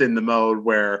brain's just in the mode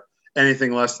where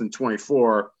anything less than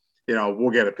 24, we'll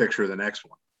get a picture of the next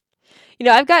one.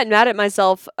 I've gotten mad at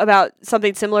myself about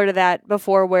something similar to that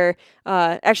before, where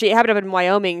actually it happened up in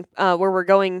Wyoming, where we're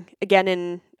going again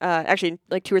in actually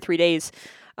 2 or 3 days.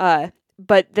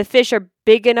 But the fish are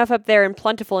big enough up there and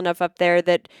plentiful enough up there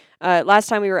that last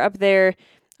time we were up there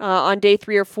on day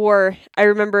 3 or 4, I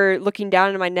remember looking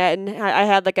down in my net and I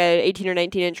had a 18 or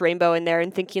 19-inch rainbow in there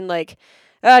and thinking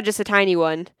just a tiny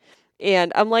one.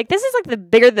 And I'm like, this is the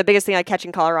biggest thing I catch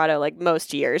in Colorado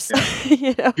most years.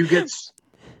 Yeah.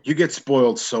 You get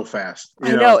spoiled so fast.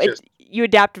 I know. You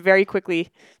adapt very quickly.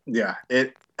 Yeah.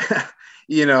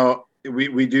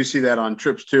 We do see that on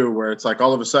trips too, where it's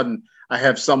all of a sudden I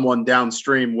have someone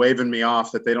downstream waving me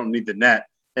off that they don't need the net.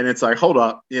 And it's like, hold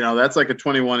up, that's a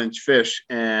 21-inch fish.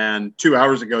 And 2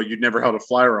 hours ago, you'd never held a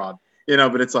fly rod,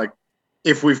 but it's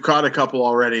if we've caught a couple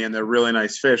already and they're really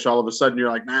nice fish, all of a sudden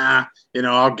you're like, nah,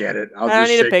 I'll get it. I don't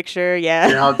need a picture.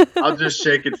 Yeah. I'll just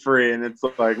shake it free. And it's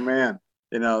like, man,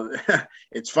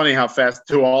 it's funny how fast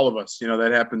to all of us,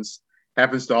 that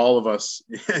happens to all of us.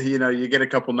 You get a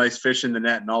couple nice fish in the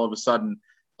net and all of a sudden,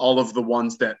 all of the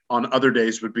ones that on other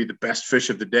days would be the best fish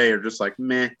of the day are just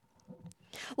meh.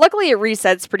 Luckily, it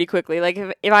resets pretty quickly.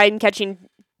 If I'm catching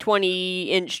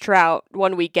 20-inch trout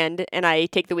one weekend and I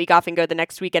take the week off and go the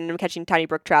next weekend and I'm catching tiny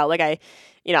brook trout, I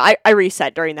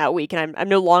reset during that week and I'm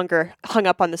no longer hung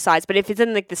up on the size. But if it's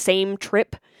in the same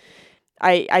trip,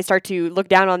 I start to look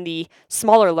down on the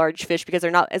smaller large fish because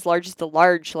they're not as large as the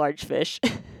large fish.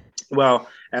 Well,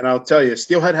 and I'll tell you,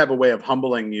 steelhead have a way of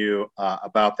humbling you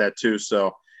about that too.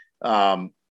 So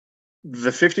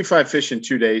the 55 fish in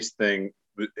 2 days thing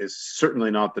is certainly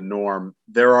not the norm.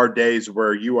 There are days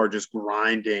where you are just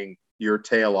grinding your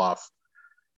tail off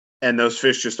and those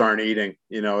fish just aren't eating.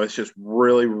 It's just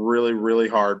really, really, really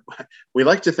hard. We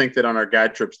like to think that on our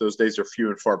guide trips, those days are few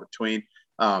and far between,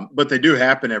 but they do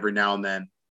happen every now and then.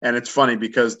 And it's funny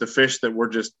because the fish that we're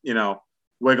just,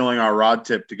 wiggling our rod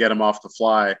tip to get them off the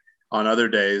fly on other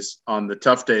days, on the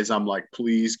tough days, I'm like,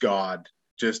 please God,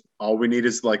 just all we need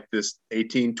is like this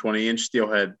 18, 20-inch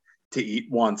steelhead to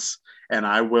eat once. And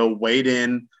I will wade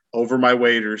in over my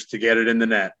waders to get it in the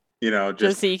net,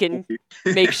 just so you can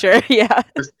make sure. Yeah.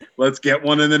 Let's get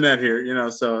one in the net here,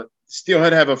 so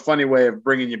steelhead have a funny way of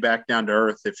bringing you back down to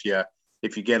earth if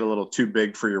you get a little too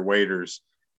big for your waders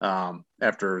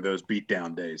after those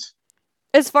beatdown days.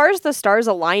 As far as the stars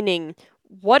aligning,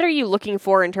 what are you looking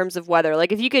for in terms of weather?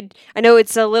 Like, if you could, I know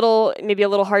it's maybe a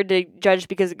little hard to judge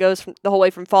because it goes the whole way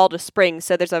from fall to spring,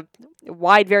 so there's a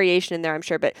wide variation in there, I'm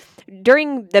sure. But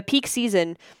during the peak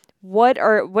season, what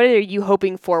are you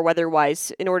hoping for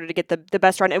weather-wise in order to get the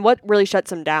best run, and what really shuts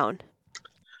them down?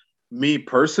 Me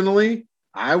personally,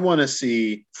 I want to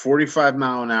see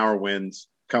 45-mile-an-hour winds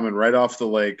coming right off the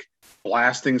lake,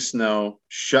 blasting snow,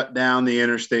 shut down the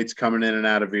interstates coming in and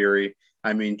out of Erie.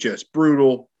 I mean, just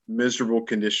brutal, miserable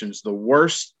conditions. The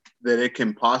worst that it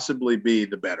can possibly be,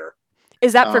 the better.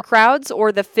 Is that for crowds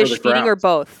or the fish feeding or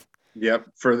both? Yep.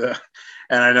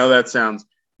 And I know that sounds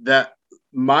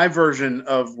my version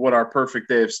of what our perfect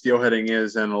day of steelheading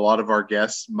is, and a lot of our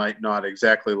guests might not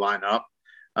exactly line up,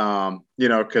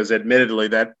 because admittedly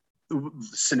that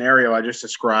scenario I just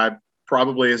described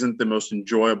probably isn't the most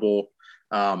enjoyable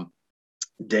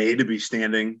day to be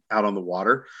standing out on the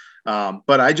water.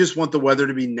 But I just want the weather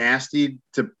to be nasty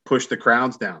to push the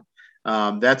crowds down.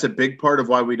 That's a big part of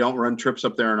why we don't run trips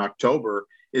up there in October,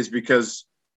 is because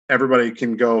everybody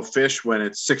can go fish when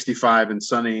it's 65 and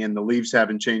sunny and the leaves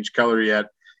haven't changed color yet.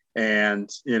 And,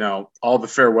 all the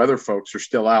fair weather folks are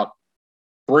still out.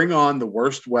 Bring on the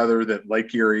worst weather that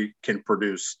Lake Erie can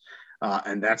produce.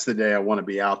 And that's the day I want to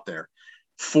be out there.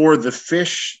 For the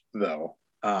fish, though,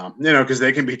 because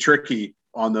they can be tricky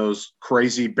on those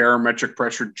crazy barometric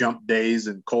pressure jump days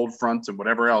and cold fronts and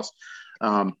whatever else.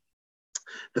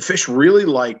 The fish really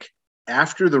like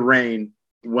after the rain,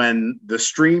 when the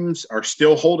streams are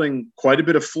still holding quite a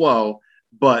bit of flow,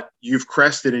 but you've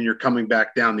crested and you're coming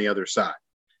back down the other side.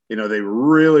 They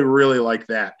really, really like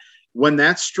that. When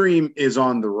that stream is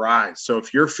on the rise, so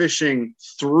if you're fishing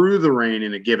through the rain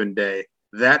in a given day,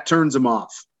 that turns them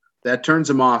off. That turns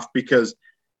them off because,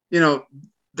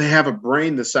 they have a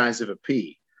brain the size of a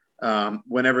pea.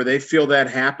 Whenever they feel that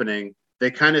happening,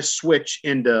 they kind of switch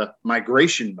into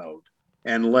migration mode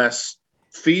and less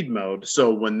feed mode.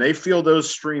 So when they feel those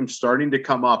streams starting to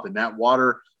come up and that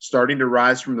water starting to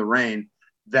rise from the rain,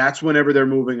 that's whenever they're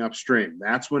moving upstream.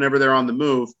 That's whenever they're on the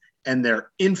move, and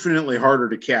they're infinitely harder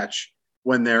to catch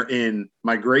when they're in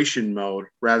migration mode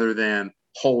rather than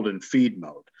hold and feed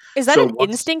mode. Is that an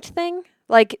instinct thing?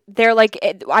 Like, they're like,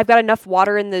 I've got enough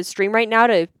water in the stream right now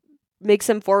to make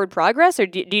some forward progress, or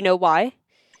do you know why?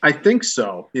 I think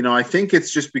so. I think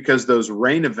it's just because those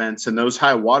rain events and those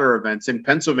high water events in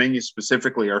Pennsylvania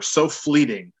specifically are so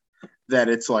fleeting that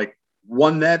it's like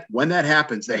when that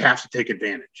happens, they have to take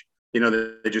advantage.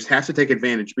 They just have to take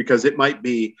advantage because it might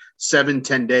be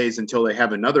 7-10 days until they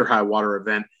have another high water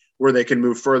event where they can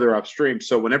move further upstream.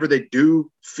 So whenever they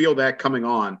do feel that coming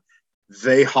on,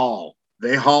 they haul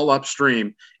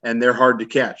upstream and they're hard to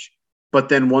catch. But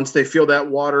then once they feel that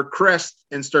water crest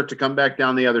and start to come back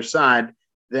down the other side,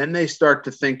 then they start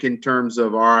to think in terms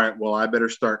of, all right, well, I better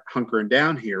start hunkering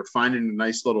down here, finding a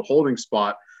nice little holding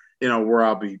spot, where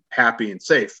I'll be happy and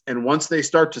safe. And once they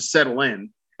start to settle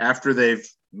in after they've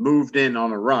moved in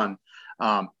on a run,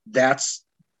 that's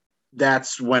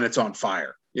when it's on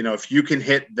fire. If you can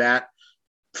hit that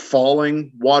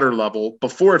falling water level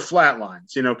before it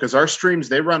flatlines, because our streams,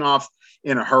 they run off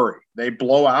in a hurry. They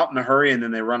blow out in a hurry and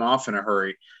then they run off in a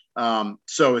hurry.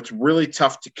 So it's really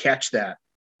tough to catch that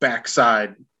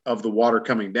backside of the water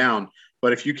coming down.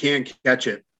 But if you can catch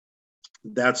it,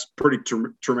 that's pretty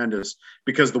tremendous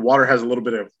because the water has a little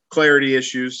bit of clarity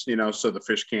issues, so the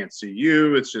fish can't see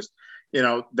you. It's just,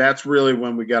 that's really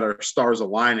when we got our stars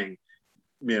aligning,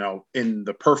 in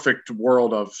the perfect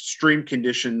world of stream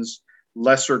conditions,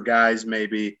 lesser guys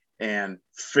maybe, and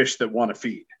fish that want to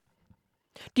feed.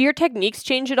 Do your techniques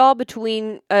change at all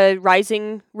between a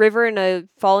rising river and a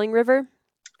falling river?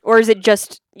 Or is it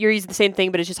just you're using the same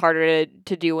thing, but it's just harder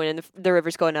to do when the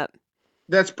river's going up?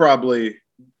 That's probably,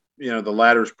 the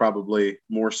latter is probably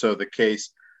more so the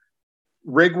case.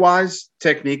 rig wise,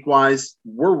 technique wise,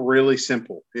 we're really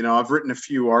simple. I've written a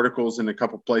few articles in a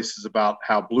couple places about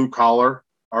how blue collar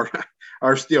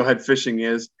our steelhead fishing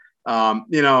is. And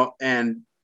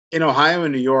in Ohio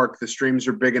and New York, the streams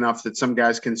are big enough that some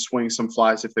guys can swing some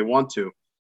flies if they want to.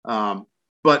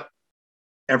 But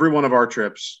every one of our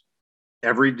trips,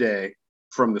 every day,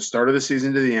 from the start of the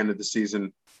season to the end of the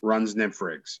season, runs nymph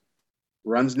rigs.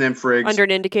 Under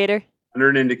an indicator.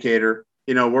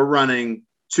 We're running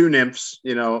 2 nymphs.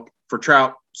 For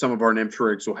trout, some of our nymph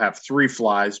rigs will have 3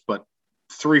 flies, but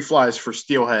 3 flies for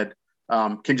steelhead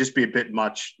can just be a bit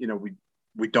much.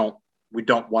 We don't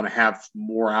want to have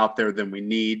more out there than we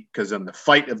need, because on the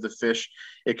fight of the fish,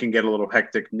 it can get a little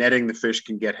hectic. Netting the fish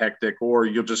can get hectic, or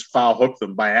you'll just foul hook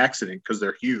them by accident because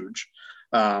they're huge.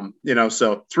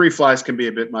 So 3 flies can be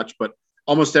a bit much, but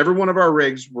almost every one of our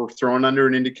rigs, we're throwing under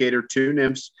an indicator, 2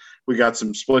 nymphs. We got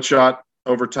some split shot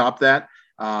over top that,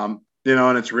 and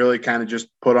it's really kind of just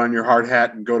put on your hard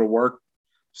hat and go to work,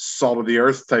 salt of the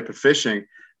earth type of fishing.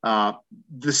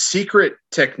 The secret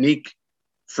technique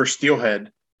for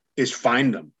steelhead is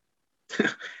find them.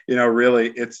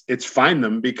 Really, it's find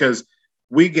them, because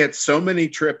we get so many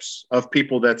trips of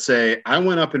people that say, I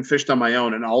went up and fished on my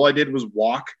own, and all I did was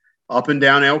walk up and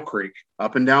down Elk Creek,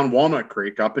 up and down Walnut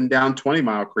Creek, up and down 20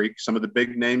 Mile Creek, some of the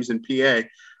big names in PA.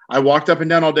 I walked up and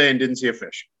down all day and didn't see a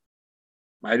fish.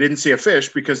 I didn't see a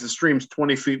fish because the stream's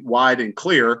 20 feet wide and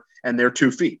clear, and they're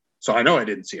 2 feet. So I know I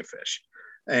didn't see a fish.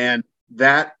 And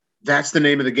that's the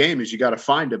name of the game, is you got to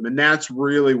find them. And that's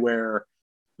really where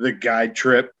the guide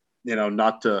trip,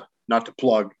 not to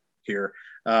plug here,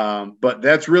 but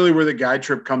that's really where the guide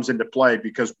trip comes into play,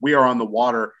 because we are on the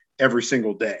water every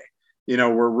single day.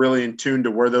 We're really in tune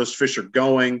to where those fish are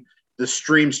going. The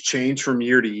streams change from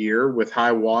year to year with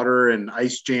high water and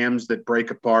ice jams that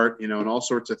break apart, and all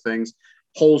sorts of things.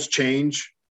 Holes change,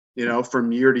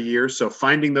 from year to year. So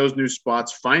finding those new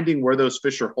spots, finding where those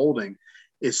fish are holding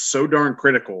is so darn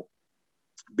critical,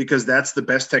 because that's the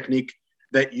best technique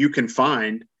that you can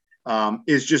find,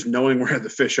 is just knowing where the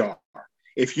fish are.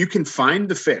 If you can find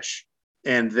the fish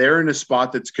and they're in a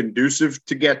spot that's conducive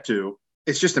to get to,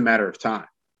 it's just a matter of time.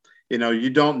 You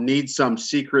don't need some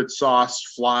secret sauce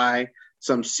fly,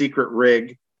 some secret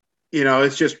rig.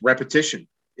 It's just repetition.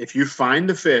 If you find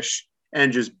the fish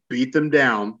and just beat them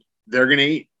down, they're going to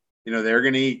eat. They're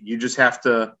going to eat. You just have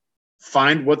to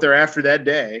find what they're after that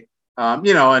day.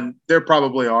 And there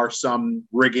probably are some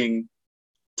rigging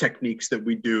techniques that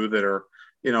we do that are,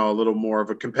 a little more of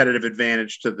a competitive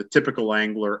advantage to the typical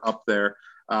angler up there.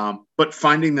 But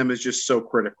finding them is just so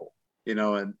critical,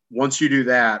 and once you do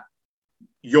that,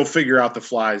 you'll figure out the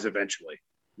flies eventually.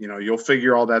 You'll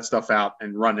figure all that stuff out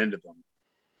and run into them.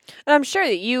 And I'm sure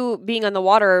that you being on the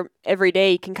water every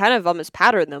day can kind of almost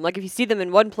pattern them. Like if you see them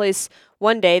in one place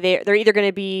one day, they're either going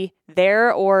to be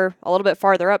there or a little bit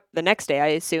farther up the next day, I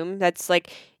assume. That's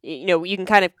like, you can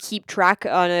kind of keep track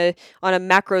on a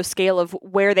macro scale of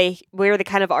where they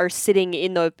kind of are sitting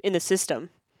in the system.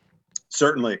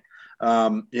 Certainly.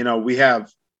 We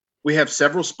have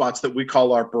several spots that we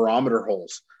call our barometer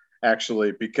holes,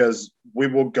 actually, because we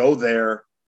will go there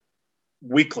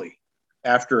weekly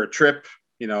after a trip.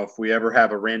 If we ever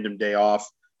have a random day off,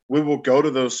 we will go to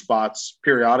those spots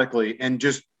periodically and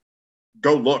just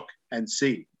go look and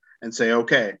see and say,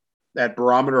 okay, at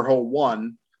barometer hole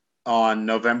 1 on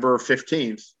November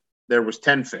 15th, there was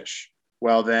 10 fish.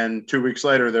 Well, then 2 weeks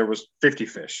later, there was 50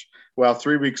 fish. Well,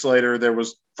 3 weeks later, there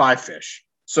was 5 fish.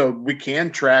 So we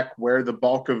can track where the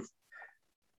bulk of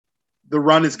the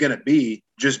run is going to be,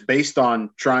 just based on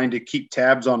trying to keep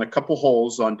tabs on a couple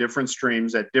holes on different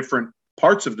streams at different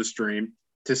parts of the stream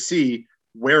to see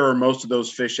where are most of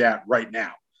those fish at right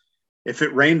now. If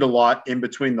it rained a lot in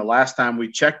between the last time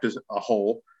we checked a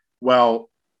hole, well,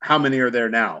 how many are there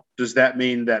now? Does that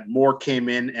mean that more came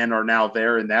in and are now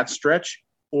there in that stretch?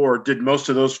 Or did most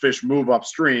of those fish move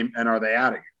upstream and are they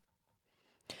out of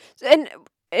here? And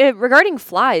regarding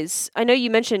flies, I know you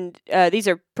mentioned these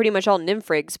are pretty much all nymph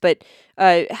rigs, but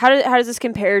how does this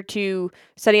compare to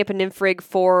setting up a nymph rig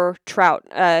for trout?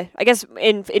 I guess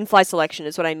in fly selection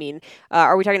is what I mean.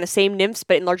 Are we talking the same nymphs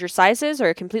but in larger sizes,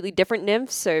 or completely different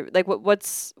nymphs, or like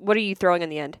what are you throwing in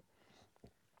the end?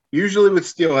 Usually with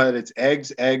steelhead, it's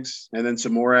eggs, and then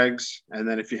some more eggs, and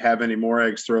then if you have any more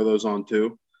eggs, throw those on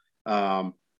too.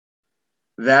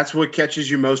 That's what catches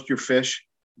you most your fish,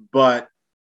 but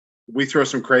we throw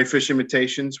some crayfish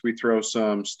imitations. We throw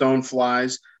some stone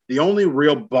flies. The only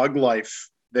real bug life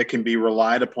that can be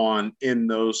relied upon in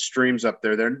those streams up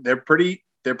there, they're pretty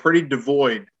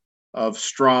devoid of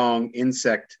strong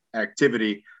insect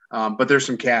activity. But there's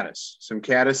some caddis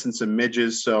and some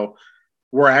midges. So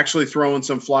we're actually throwing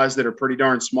some flies that are pretty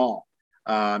darn small.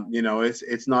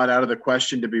 It's not out of the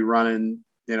question to be running,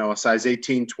 a size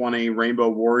 18, 20 Rainbow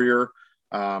Warrior,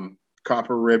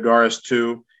 copper ribbed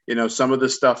RS2, some of the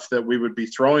stuff that we would be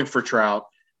throwing for trout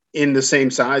in the same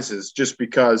sizes, just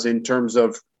because in terms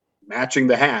of matching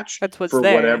the hatch That's what's for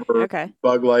there. whatever Okay.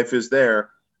 bug life is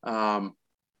there.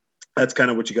 That's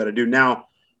kind of what you got to do. Now,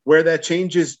 where that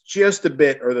changes just a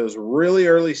bit are those really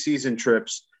early season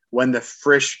trips when the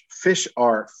fish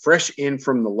are fresh in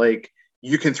from the lake.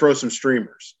 You can throw some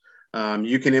streamers.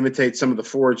 You can imitate some of the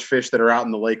forage fish that are out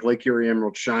in the lake. Lake Erie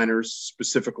emerald shiners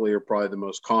specifically are probably the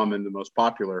most common, the most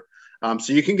popular.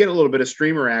 So you can get a little bit of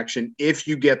streamer action if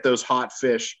you get those hot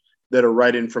fish that are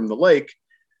right in from the lake,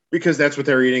 because that's what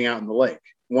they're eating out in the lake.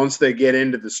 Once they get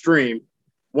into the stream,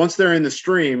 once they're in the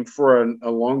stream for an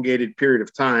elongated period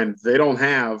of time, they don't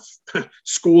have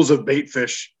schools of bait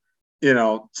fish,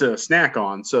 to snack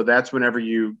on. So that's whenever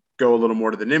you go a little more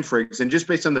to the nymph rigs. And just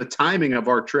based on the timing of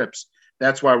our trips,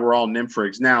 that's why we're all nymph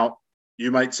rigs. Now,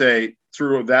 you might say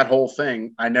through that whole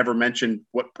thing, I never mentioned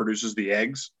what produces the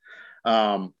eggs.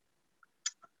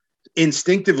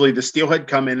 Instinctively, the steelhead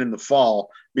come in the fall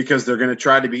because they're going to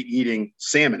try to be eating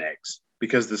salmon eggs,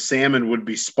 because the salmon would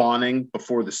be spawning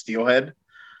before the steelhead.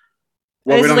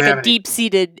 Well, this is like a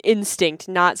deep-seated instinct,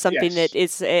 not something that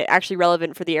is actually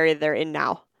relevant for the area they're in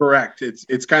now. Correct.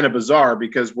 It's kind of bizarre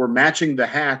because we're matching the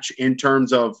hatch in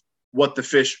terms of what the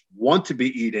fish want to be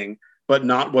eating, but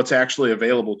not what's actually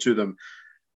available to them.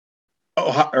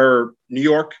 New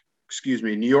York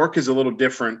is a little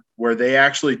different, where they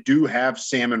actually do have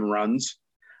salmon runs.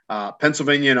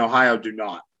 Pennsylvania and Ohio do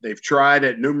not. They've tried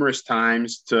at numerous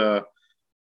times to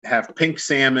have pink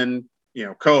salmon,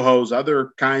 cohos,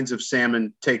 other kinds of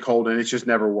salmon take hold, and it's just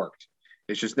never worked.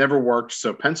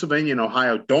 So Pennsylvania and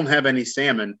Ohio don't have any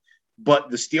salmon, but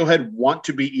the steelhead want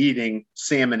to be eating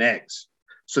salmon eggs.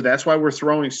 So that's why we're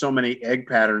throwing so many egg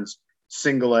patterns,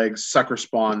 single eggs, sucker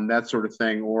spawn, that sort of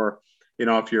thing. Or,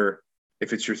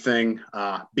 if it's your thing,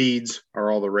 beads are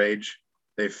all the rage.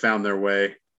 They've found their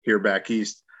way here back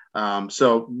east.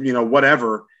 So,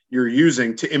 whatever you're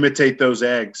using to imitate those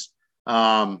eggs,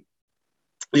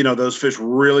 those fish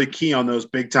really key on those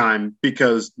big time,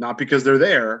 not because they're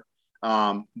there,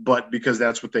 but because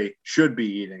that's what they should be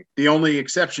eating. The only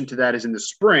exception to that is in the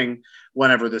spring,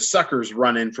 whenever the suckers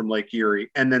run in from Lake Erie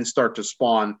and then start to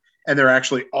spawn, and there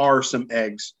actually are some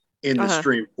eggs in the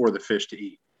stream for the fish to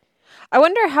eat. I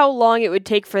wonder how long it would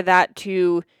take for that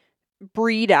to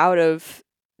breed out of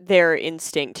their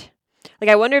instinct. Like,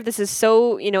 I wonder if this is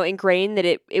so, ingrained that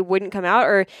it wouldn't come out,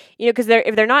 or, because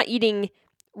if they're not eating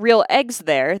real eggs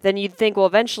there, then you'd think, well,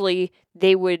 eventually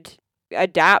they would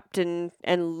adapt and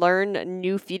learn a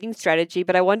new feeding strategy.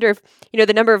 But I wonder if,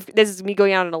 the number of, this is me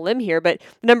going out on a limb here, but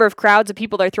the number of crowds of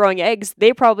people that are throwing eggs,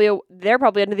 they're probably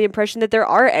under the impression that there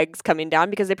are eggs coming down,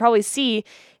 because they probably see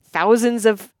thousands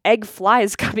of egg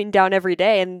flies coming down every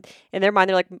day, and in their mind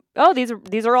they're like, oh, these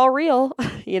are all real.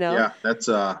 Yeah,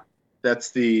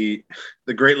 that's the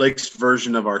Great Lakes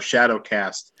version of our shadow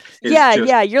cast.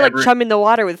 You're like chumming the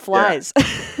water with flies. Yeah.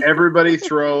 Everybody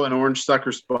throw an orange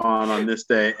sucker spawn on this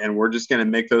day, and we're just going to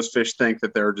make those fish think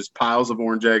that there are just piles of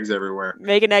orange eggs everywhere.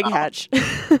 Make an egg hatch.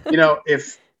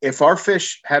 If our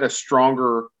fish had a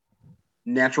stronger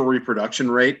natural reproduction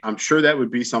rate, I'm sure that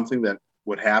would be something that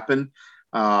would happen.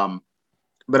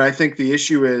 But I think the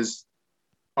issue is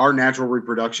our natural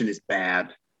reproduction is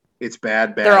bad. It's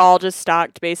bad. They're all just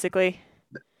stocked, basically.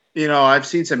 I've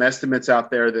seen some estimates out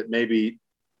there that maybe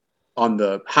on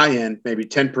the high end, maybe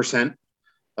 10%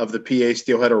 of the PA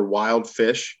steelhead are wild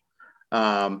fish.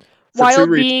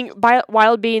 Wild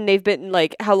being, they've been,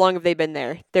 like, how long have they been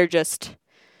there? They're just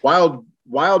wild,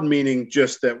 meaning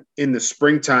just that in the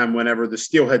springtime, whenever the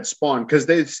steelhead spawn, because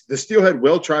the steelhead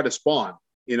will try to spawn,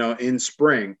 in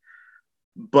spring,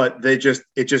 but it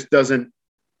just doesn't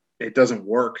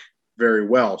work very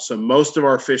well. So most of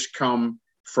our fish come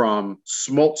from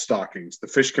smolt stockings. The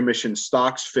Fish Commission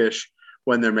stocks fish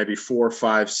when they're maybe 4,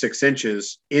 5, 6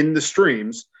 inches in the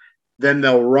streams. Then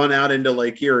they'll run out into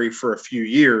Lake Erie for a few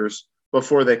years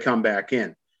before they come back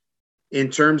in. In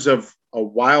terms of a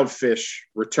wild fish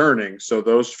returning, so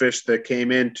those fish that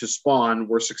came in to spawn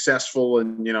were successful,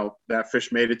 and that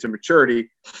fish made it to maturity.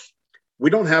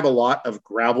 We don't have a lot of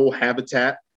gravel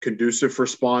habitat conducive for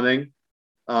spawning.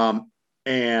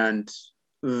 And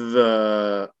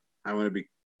I want to be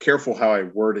careful how I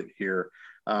word it here.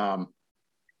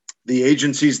 The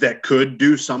agencies that could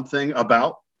do something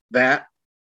about that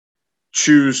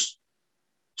choose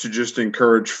to just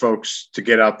encourage folks to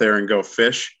get out there and go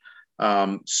fish.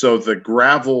 So the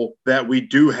gravel that we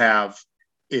do have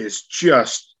is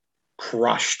just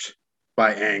crushed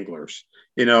by anglers.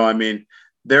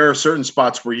 there are certain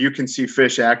spots where you can see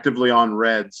fish actively on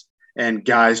reds and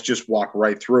guys just walk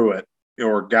right through it,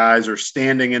 or guys are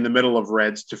standing in the middle of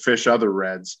reds to fish other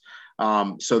reds.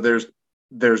 So there's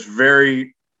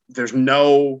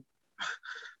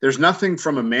nothing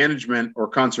from a management or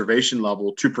conservation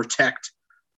level to protect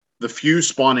the few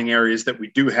spawning areas that we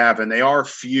do have, and they are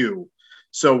few.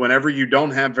 So whenever you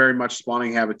don't have very much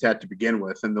spawning habitat to begin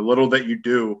with, and the little that you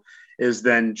do is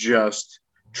then just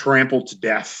trampled to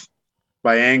death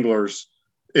by anglers,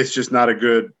 it's just not a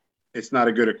good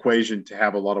equation to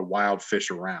have a lot of wild fish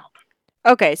around.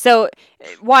 Okay, so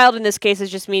wild in this case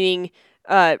is just meaning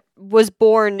was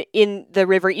born in the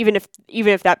river, even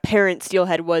if that parent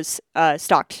steelhead was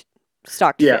stocked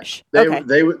fish.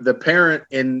 The parent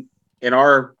in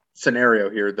our scenario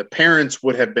here, the parents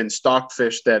would have been stocked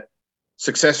fish that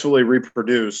successfully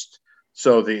reproduced.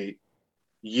 So the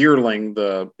yearling,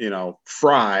 the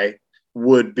fry,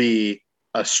 would be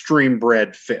a stream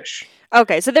bred fish.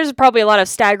 Okay, so there's probably a lot of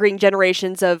staggering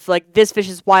generations of like this fish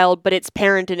is wild, but its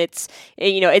parent and its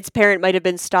parent might have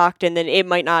been stocked, and then it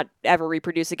might not ever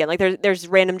reproduce again. Like there's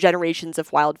random generations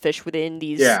of wild fish within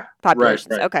these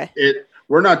populations. Right. Okay,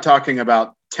 we're not talking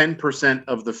about 10%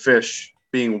 of the fish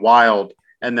being wild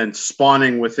and then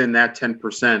spawning within that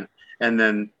 10%, and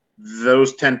then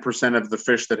those 10% of the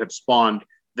fish that have spawned,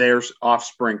 their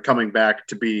offspring coming back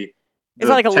to be. It's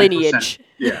not like a 10%. Lineage.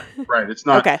 Yeah, right. It's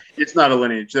not. Okay. It's not a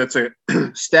lineage. That's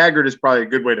staggered is probably a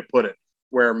good way to put it.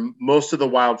 Where most of the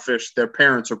wild fish, their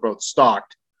parents are both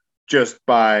stocked, just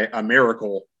by a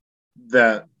miracle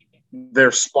that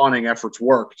their spawning efforts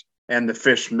worked and the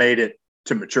fish made it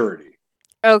to maturity.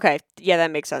 Okay, yeah,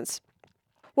 that makes sense.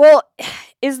 Well,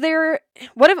 is there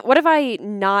what have I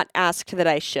not asked that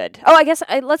I should? Oh, I guess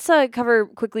let's cover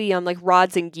quickly like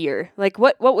rods and gear. Like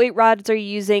what weight rods are you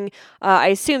using? I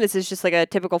assume this is just like a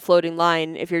typical floating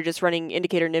line if you're just running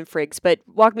indicator nymph rigs, but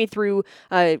walk me through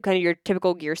kind of your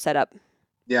typical gear setup.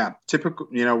 Yeah, typical.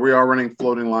 We are running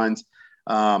floating lines.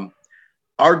 Our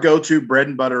go-to bread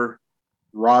and butter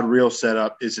rod reel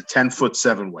setup is a 10-foot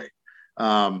 7-weight.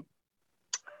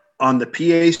 On the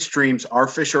PA streams, our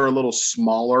fish are a little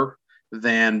smaller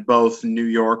than both New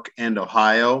York and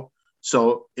Ohio.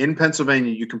 So in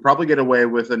Pennsylvania, you can probably get away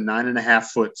with a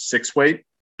 9.5-foot 6-weight.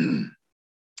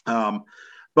 But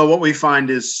what we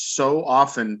find is so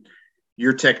often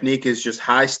your technique is just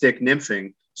high stick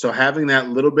nymphing. So having that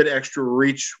little bit extra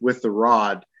reach with the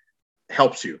rod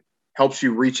helps you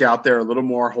reach out there a little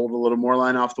more, hold a little more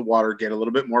line off the water, get a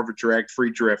little bit more of a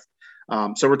drag-free drift.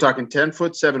 So we're talking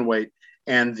 10-foot 7-weight.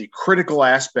 And the critical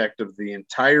aspect of the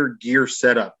entire gear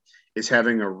setup is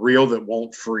having a reel that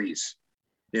won't freeze.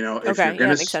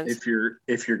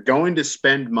 If you're going to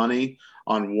spend money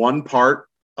on one part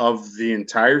of the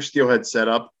entire steelhead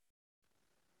setup,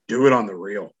 do it on the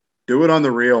reel. Do it on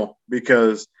the reel,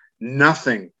 because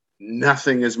nothing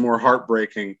is more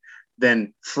heartbreaking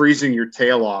than freezing your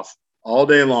tail off all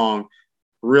day long,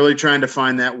 really trying to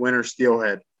find that winter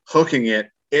steelhead, hooking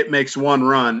it. It makes one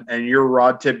run and your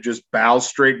rod tip just bows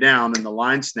straight down and the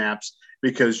line snaps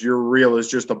because your reel is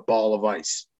just a ball of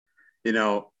ice.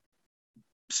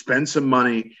 Spend some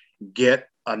money, get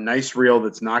a nice reel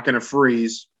that's not going to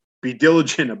freeze. Be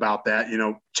diligent about that.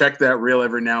 Check that reel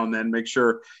every now and then, make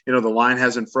sure, the line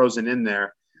hasn't frozen in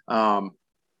there. And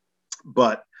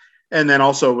then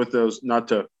also with those, not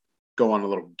to go on a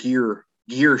little gear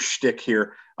shtick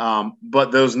here,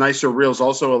 but those nicer reels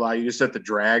also allow you to set the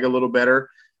drag a little better.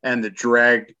 And the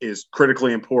drag is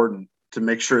critically important to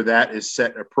make sure that is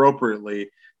set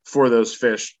appropriately for those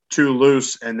fish. Too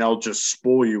loose and they'll just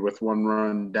spool you with one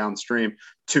run downstream.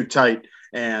 Too tight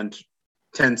and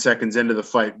 10 seconds into the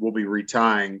fight, we'll be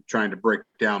retying, trying to break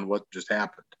down what just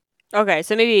happened. Okay,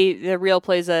 so maybe the reel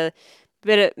plays a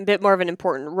bit more of an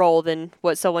important role than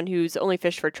what someone who's only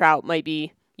fished for trout might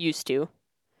be used to.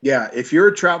 Yeah, if you're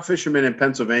a trout fisherman in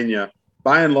Pennsylvania,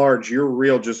 by and large, your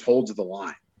reel just holds the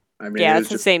line. It's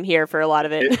the same here for a lot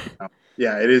of it.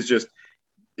 It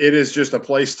is just a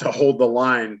place to hold the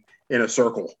line in a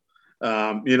circle.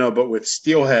 But with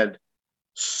steelhead,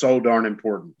 so darn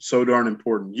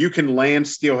important. You can land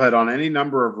steelhead on any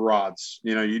number of rods.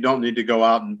 You don't need to go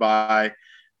out and buy,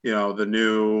 the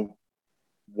new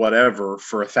whatever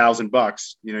for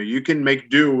 $1,000. You can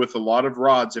make do with a lot of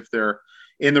rods if they're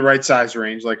in the right size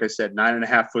range. Like I said,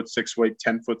 9.5-foot 6-weight,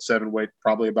 10-foot 7-weight,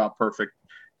 probably about perfect.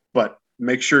 But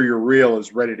make sure your reel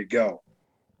is ready to go.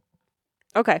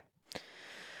 Okay.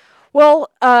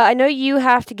 Well, I know you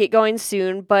have to get going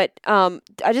soon, but I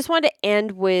just wanted to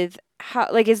end with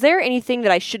is there anything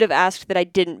that I should have asked that I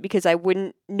didn't because I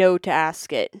wouldn't know to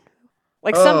ask it?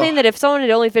 Like something that if someone had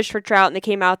only fished for trout and they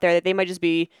came out there that they might just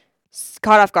be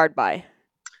caught off guard by.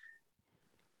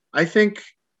 I think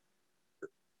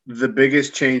the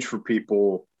biggest change for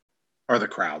people are the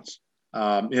crowds.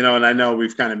 And I know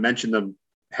we've kind of mentioned them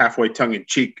halfway tongue in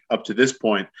cheek up to this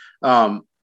point.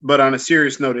 But on a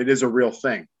serious note, it is a real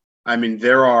thing. I mean,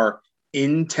 there are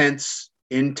intense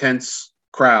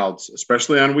crowds,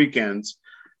 especially on weekends,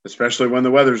 especially when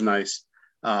the weather's nice,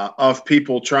 of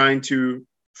people trying to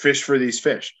fish for these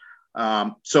fish.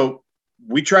 So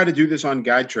we try to do this on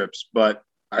guide trips, but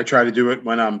I try to do it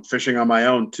when I'm fishing on my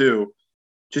own too.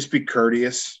 Just be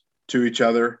courteous to each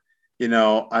other.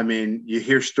 I mean, you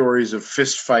hear stories of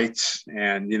fist fights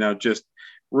and, just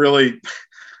really,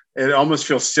 it almost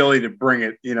feels silly to bring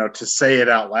it, to say it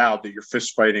out loud that you're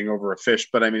fist fighting over a fish.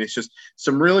 But I mean, it's just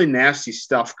some really nasty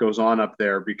stuff goes on up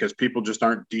there because people just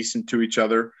aren't decent to each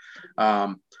other.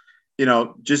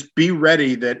 Just be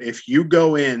ready that if you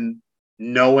go in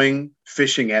knowing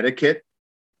fishing etiquette,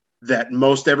 that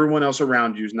most everyone else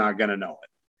around you is not going to know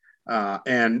it.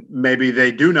 And maybe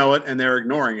they do know it and they're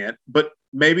ignoring it, but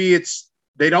maybe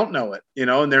they don't know it,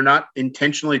 and they're not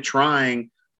intentionally trying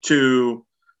to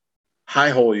high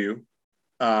hole you.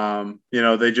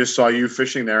 They just saw you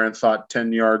fishing there and thought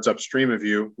 10 yards upstream of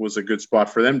you was a good spot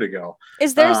for them to go.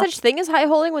 Is there such thing as high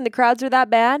holing when the crowds are that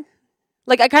bad?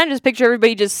 Like, I kind of just picture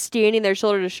everybody just standing there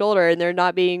shoulder to shoulder and there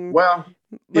not being much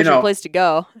of a place to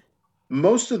go.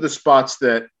 Most of the spots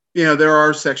that, there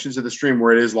are sections of the stream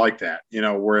where it is like that,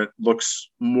 where it looks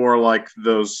more like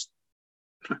those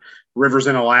rivers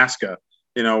in Alaska,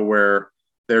 where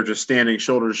they're just standing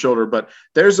shoulder to shoulder. But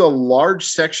there's a large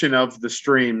section of the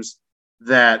streams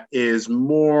that is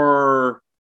more,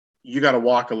 you got to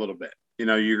walk a little bit.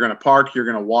 You're going to park, you're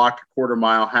going to walk a quarter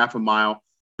mile, half a mile,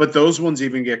 but those ones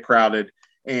even get crowded.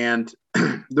 And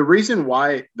the reason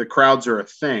why the crowds are a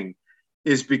thing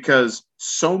is because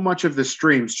so much of the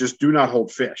streams just do not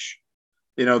hold fish.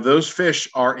 Those fish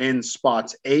are in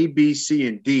spots A, B, C,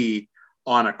 and D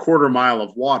on a quarter mile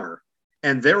of water.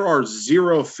 And there are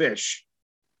 0 fish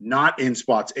not in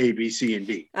spots A, B, C, and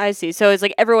D. I see. So it's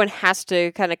like everyone has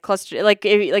to kind of cluster. Like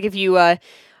if you,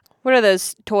 what are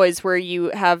those toys where you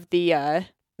have the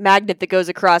magnet that goes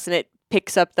across and it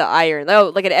picks up the iron?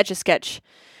 Oh, like an Etch-a-Sketch.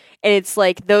 And it's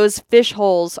like those fish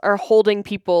holes are holding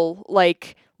people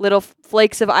like little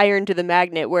flakes of iron to the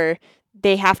magnet where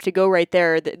they have to go right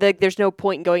there. There's no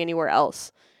point in going anywhere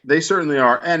else. They certainly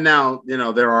are. And now,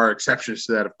 there are exceptions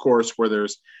to that, of course, where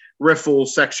there's riffle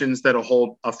sections that'll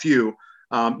hold a few.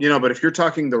 But if you're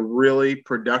talking the really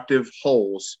productive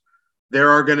holes,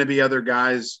 there are going to be other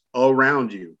guys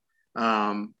around you.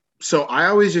 So I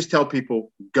always just tell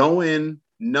people, go in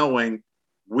knowing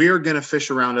we're going to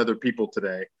fish around other people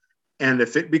today. And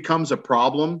if it becomes a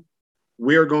problem,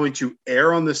 we are going to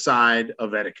err on the side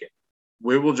of etiquette.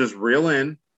 We will just reel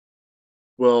in,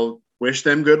 we'll wish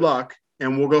them good luck,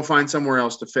 and we'll go find somewhere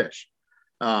else to fish.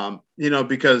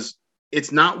 Because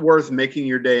it's not worth making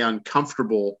your day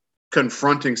uncomfortable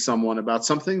confronting someone about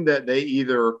something that they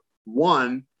either,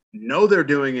 one, know they're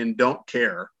doing and don't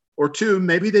care, or two,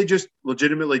 maybe they just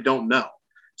legitimately don't know.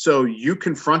 So you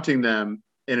confronting them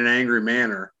in an angry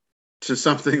manner to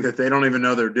something that they don't even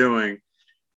know they're doing,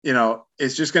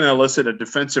 it's just going to elicit a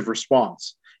defensive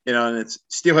response. And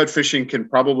steelhead fishing can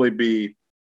probably be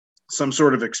some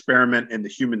sort of experiment in the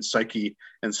human psyche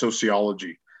and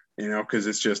sociology, because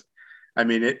it's just,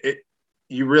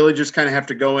 you really just kind of have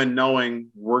to go in knowing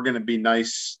we're going to be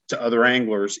nice to other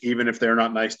anglers, even if they're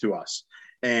not nice to us.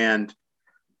 And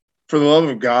for the love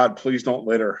of God, please don't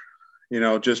litter.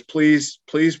 Just please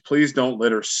don't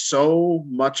litter. So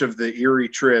much of the Erie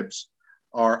tribs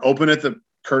are open at the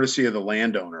courtesy of the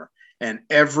landowner. And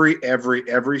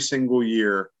every single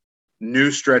year, new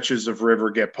stretches of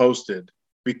river get posted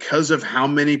because of how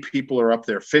many people are up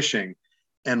there fishing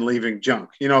and leaving junk.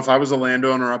 If I was a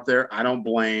landowner up there, I don't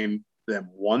blame them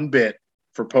one bit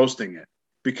for posting it,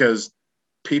 because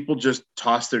people just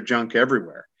toss their junk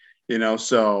everywhere.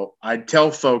 So I'd tell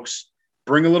folks,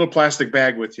 bring a little plastic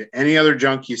bag with you. Any other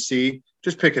junk you see,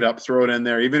 just pick it up, throw it in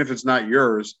there, even if it's not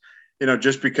yours,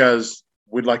 just because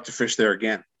we'd like to fish there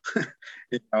again.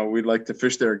 We'd like to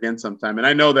fish there again sometime. And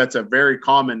I know that's a very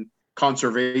common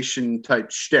conservation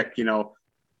type shtick,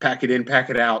 pack it in,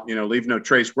 pack it out, leave no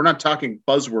trace. We're not talking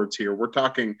buzzwords here. We're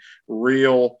talking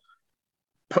real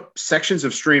sections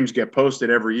of streams get posted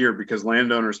every year because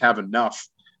landowners have enough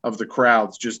of the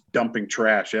crowds just dumping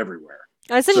trash everywhere.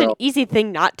 And it's such an easy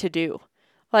thing not to do.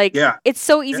 Like, it's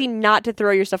so easy not to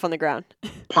throw your stuff on the ground.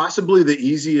 Possibly the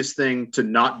easiest thing to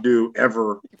not do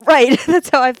ever. Right. That's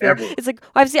how I feel. Ever. It's like,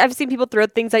 I've seen people throw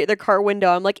things out their car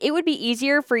window. I'm like, it would be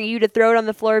easier for you to throw it on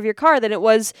the floor of your car than it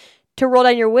was to roll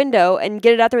down your window and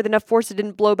get it out there with enough force it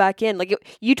didn't blow back in. Like,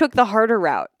 you took the harder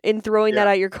route in throwing that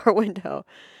out your car window.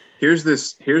 here's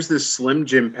this Slim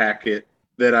Jim packet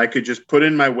that I could just put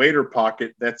in my wader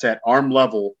pocket that's at arm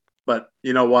level. But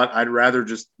you know what? I'd rather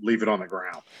just leave it on the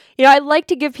ground. I like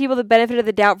to give people the benefit of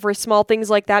the doubt for small things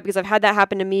like that, because I've had that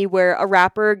happen to me where a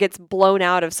wrapper gets blown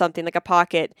out of something like a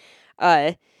pocket,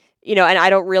 and I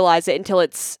don't realize it until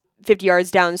it's 50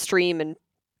 yards downstream and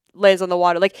lands on the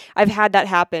water. Like, I've had that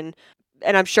happen,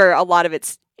 and I'm sure a lot of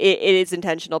it is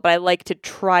intentional, but I like to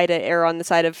try to err on the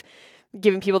side of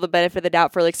giving people the benefit of the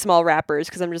doubt for like small wrappers,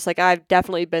 because I'm just like, I've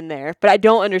definitely been there, but I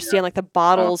don't understand like the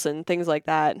bottles and things like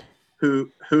that.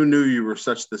 Who knew you were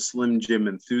such the Slim Jim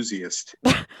enthusiast?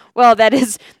 Well, that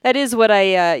is what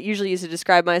I usually use to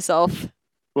describe myself.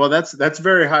 Well, that's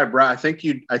very highbrow. I think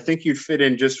you'd fit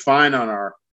in just fine on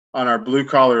our blue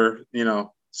collar,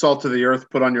 salt of the earth,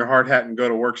 put on your hard hat and go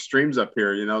to work streams up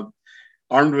here.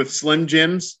 Armed with Slim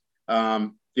Jims.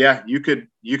 You could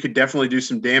definitely do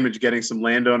some damage getting some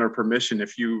landowner permission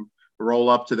if you roll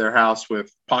up to their house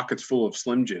with pockets full of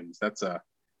Slim Jims. That's a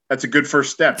good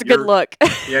first step. It's a good look.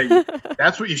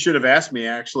 That's what you should have asked me,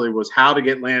 actually, was how to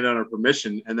get landowner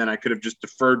permission. And then I could have just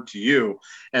deferred to you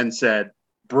and said,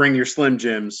 bring your Slim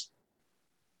Jims.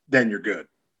 Then you're good.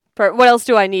 What else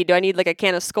do I need? Do I need like a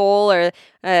can of Skol, or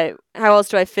how else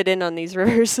do I fit in on these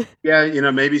rivers? Yeah,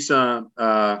 maybe some,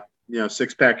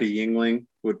 6-pack of Yingling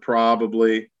would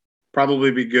probably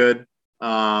be good.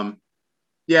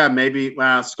 Maybe,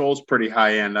 Skol's pretty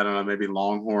high end. I don't know, maybe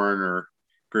Longhorn or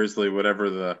Grizzly, whatever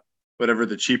the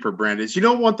cheaper brand is. You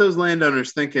don't want those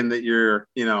landowners thinking that you're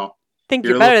better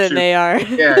than they are.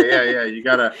 Yeah. You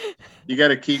gotta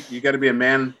be a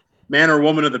man or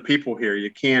woman of the people here. You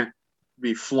can't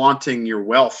be flaunting your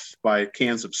wealth by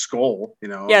cans of Skol.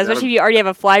 Yeah, especially if you already have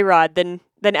a fly rod, then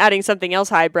adding something else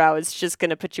highbrow is just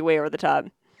gonna put you way over the top.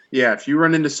 Yeah, if you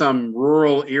run into some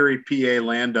rural Erie, PA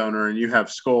landowner and you have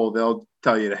Skol, they'll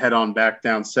tell you to head on back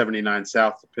down 79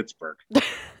 south to Pittsburgh.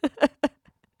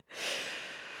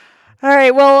 All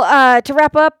right, well, to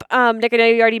wrap up, Nick, I know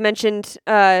you already mentioned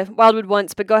Wildwood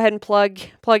once, but go ahead and plug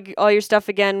all your stuff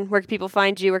again. Where can people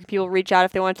find you? Where can people reach out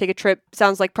if they want to take a trip?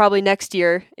 Sounds like probably next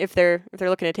year if they're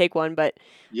looking to take one, but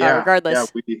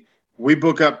regardless. Yeah, we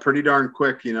book up pretty darn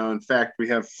quick. In fact, we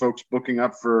have folks booking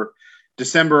up for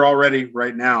December already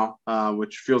right now,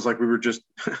 which feels like we were just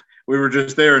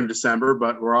there in December,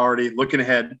 but we're already looking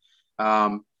ahead.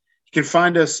 You can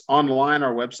find us online.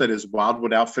 Our website is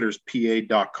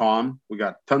wildwoodoutfitterspa.com. We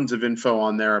got tons of info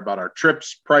on there about our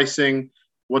trips, pricing,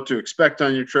 what to expect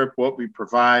on your trip, what we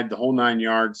provide, the whole 9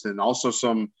 yards, and also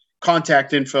some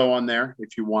contact info on there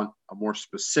if you want a more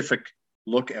specific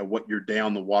look at what your day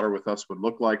on the water with us would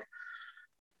look like.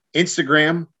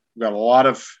 Instagram, we've got a lot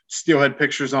of steelhead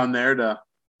pictures on there to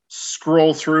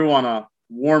scroll through on a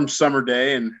warm summer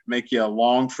day and make you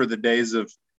long for the days of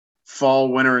fall,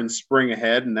 winter, and spring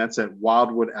ahead, and that's at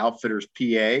Wildwood Outfitters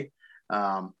PA.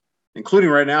 Including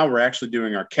right now, we're actually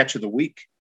doing our catch of the week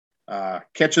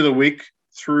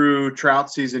through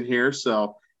trout season here.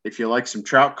 So if you like some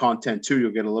trout content too,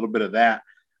 you'll get a little bit of that.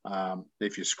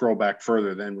 If you scroll back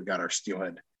further, then we got our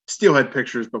steelhead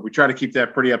pictures, but we try to keep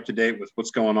that pretty up to date with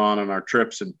what's going on our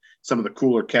trips and some of the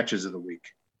cooler catches of the week.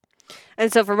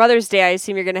 And so for Mother's Day, I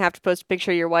assume you're going to have to post a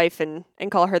picture of your wife and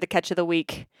call her the catch of the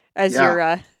week as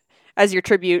your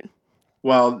tribute.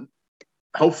 Well,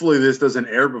 hopefully this doesn't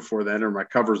air before then, or my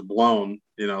cover's blown.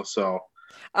 So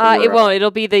it won't. It'll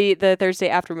be the Thursday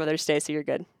after Mother's Day, so you're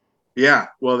good. Yeah.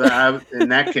 Well, in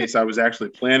that case, I was actually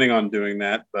planning on doing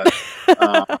that, but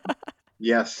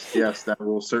yes, that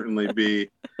will certainly be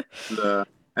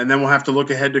and then we'll have to look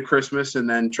ahead to Christmas and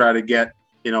then try to get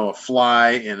a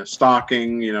fly and a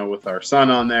stocking, with our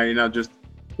son on there.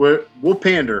 We'll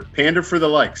pander for the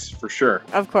likes, for sure.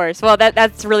 Of course. Well,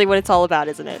 that's really what it's all about,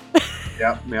 isn't it?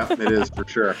 Yeah, it is for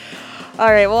sure. All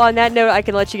right. Well, on that note, I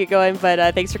can let you get going,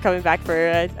 but thanks for coming back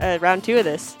for round 2 of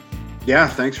this. Yeah,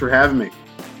 thanks for having me.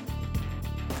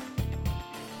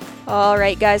 All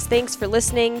right, guys. Thanks for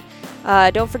listening.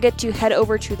 Don't forget to head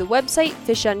over to the website,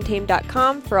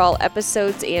 fishuntamed.com, for all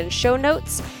episodes and show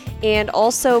notes. And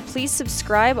also, please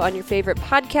subscribe on your favorite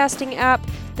podcasting app.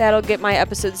 That'll get my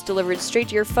episodes delivered straight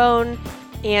to your phone.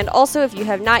 And also, if you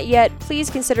have not yet, please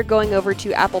consider going over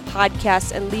to Apple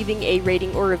Podcasts and leaving a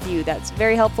rating or review. That's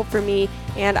very helpful for me,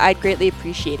 and I'd greatly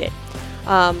appreciate it.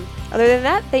 Other than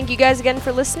that, thank you guys again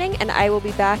for listening, and I will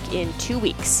be back in 2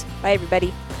 weeks. Bye,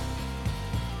 everybody.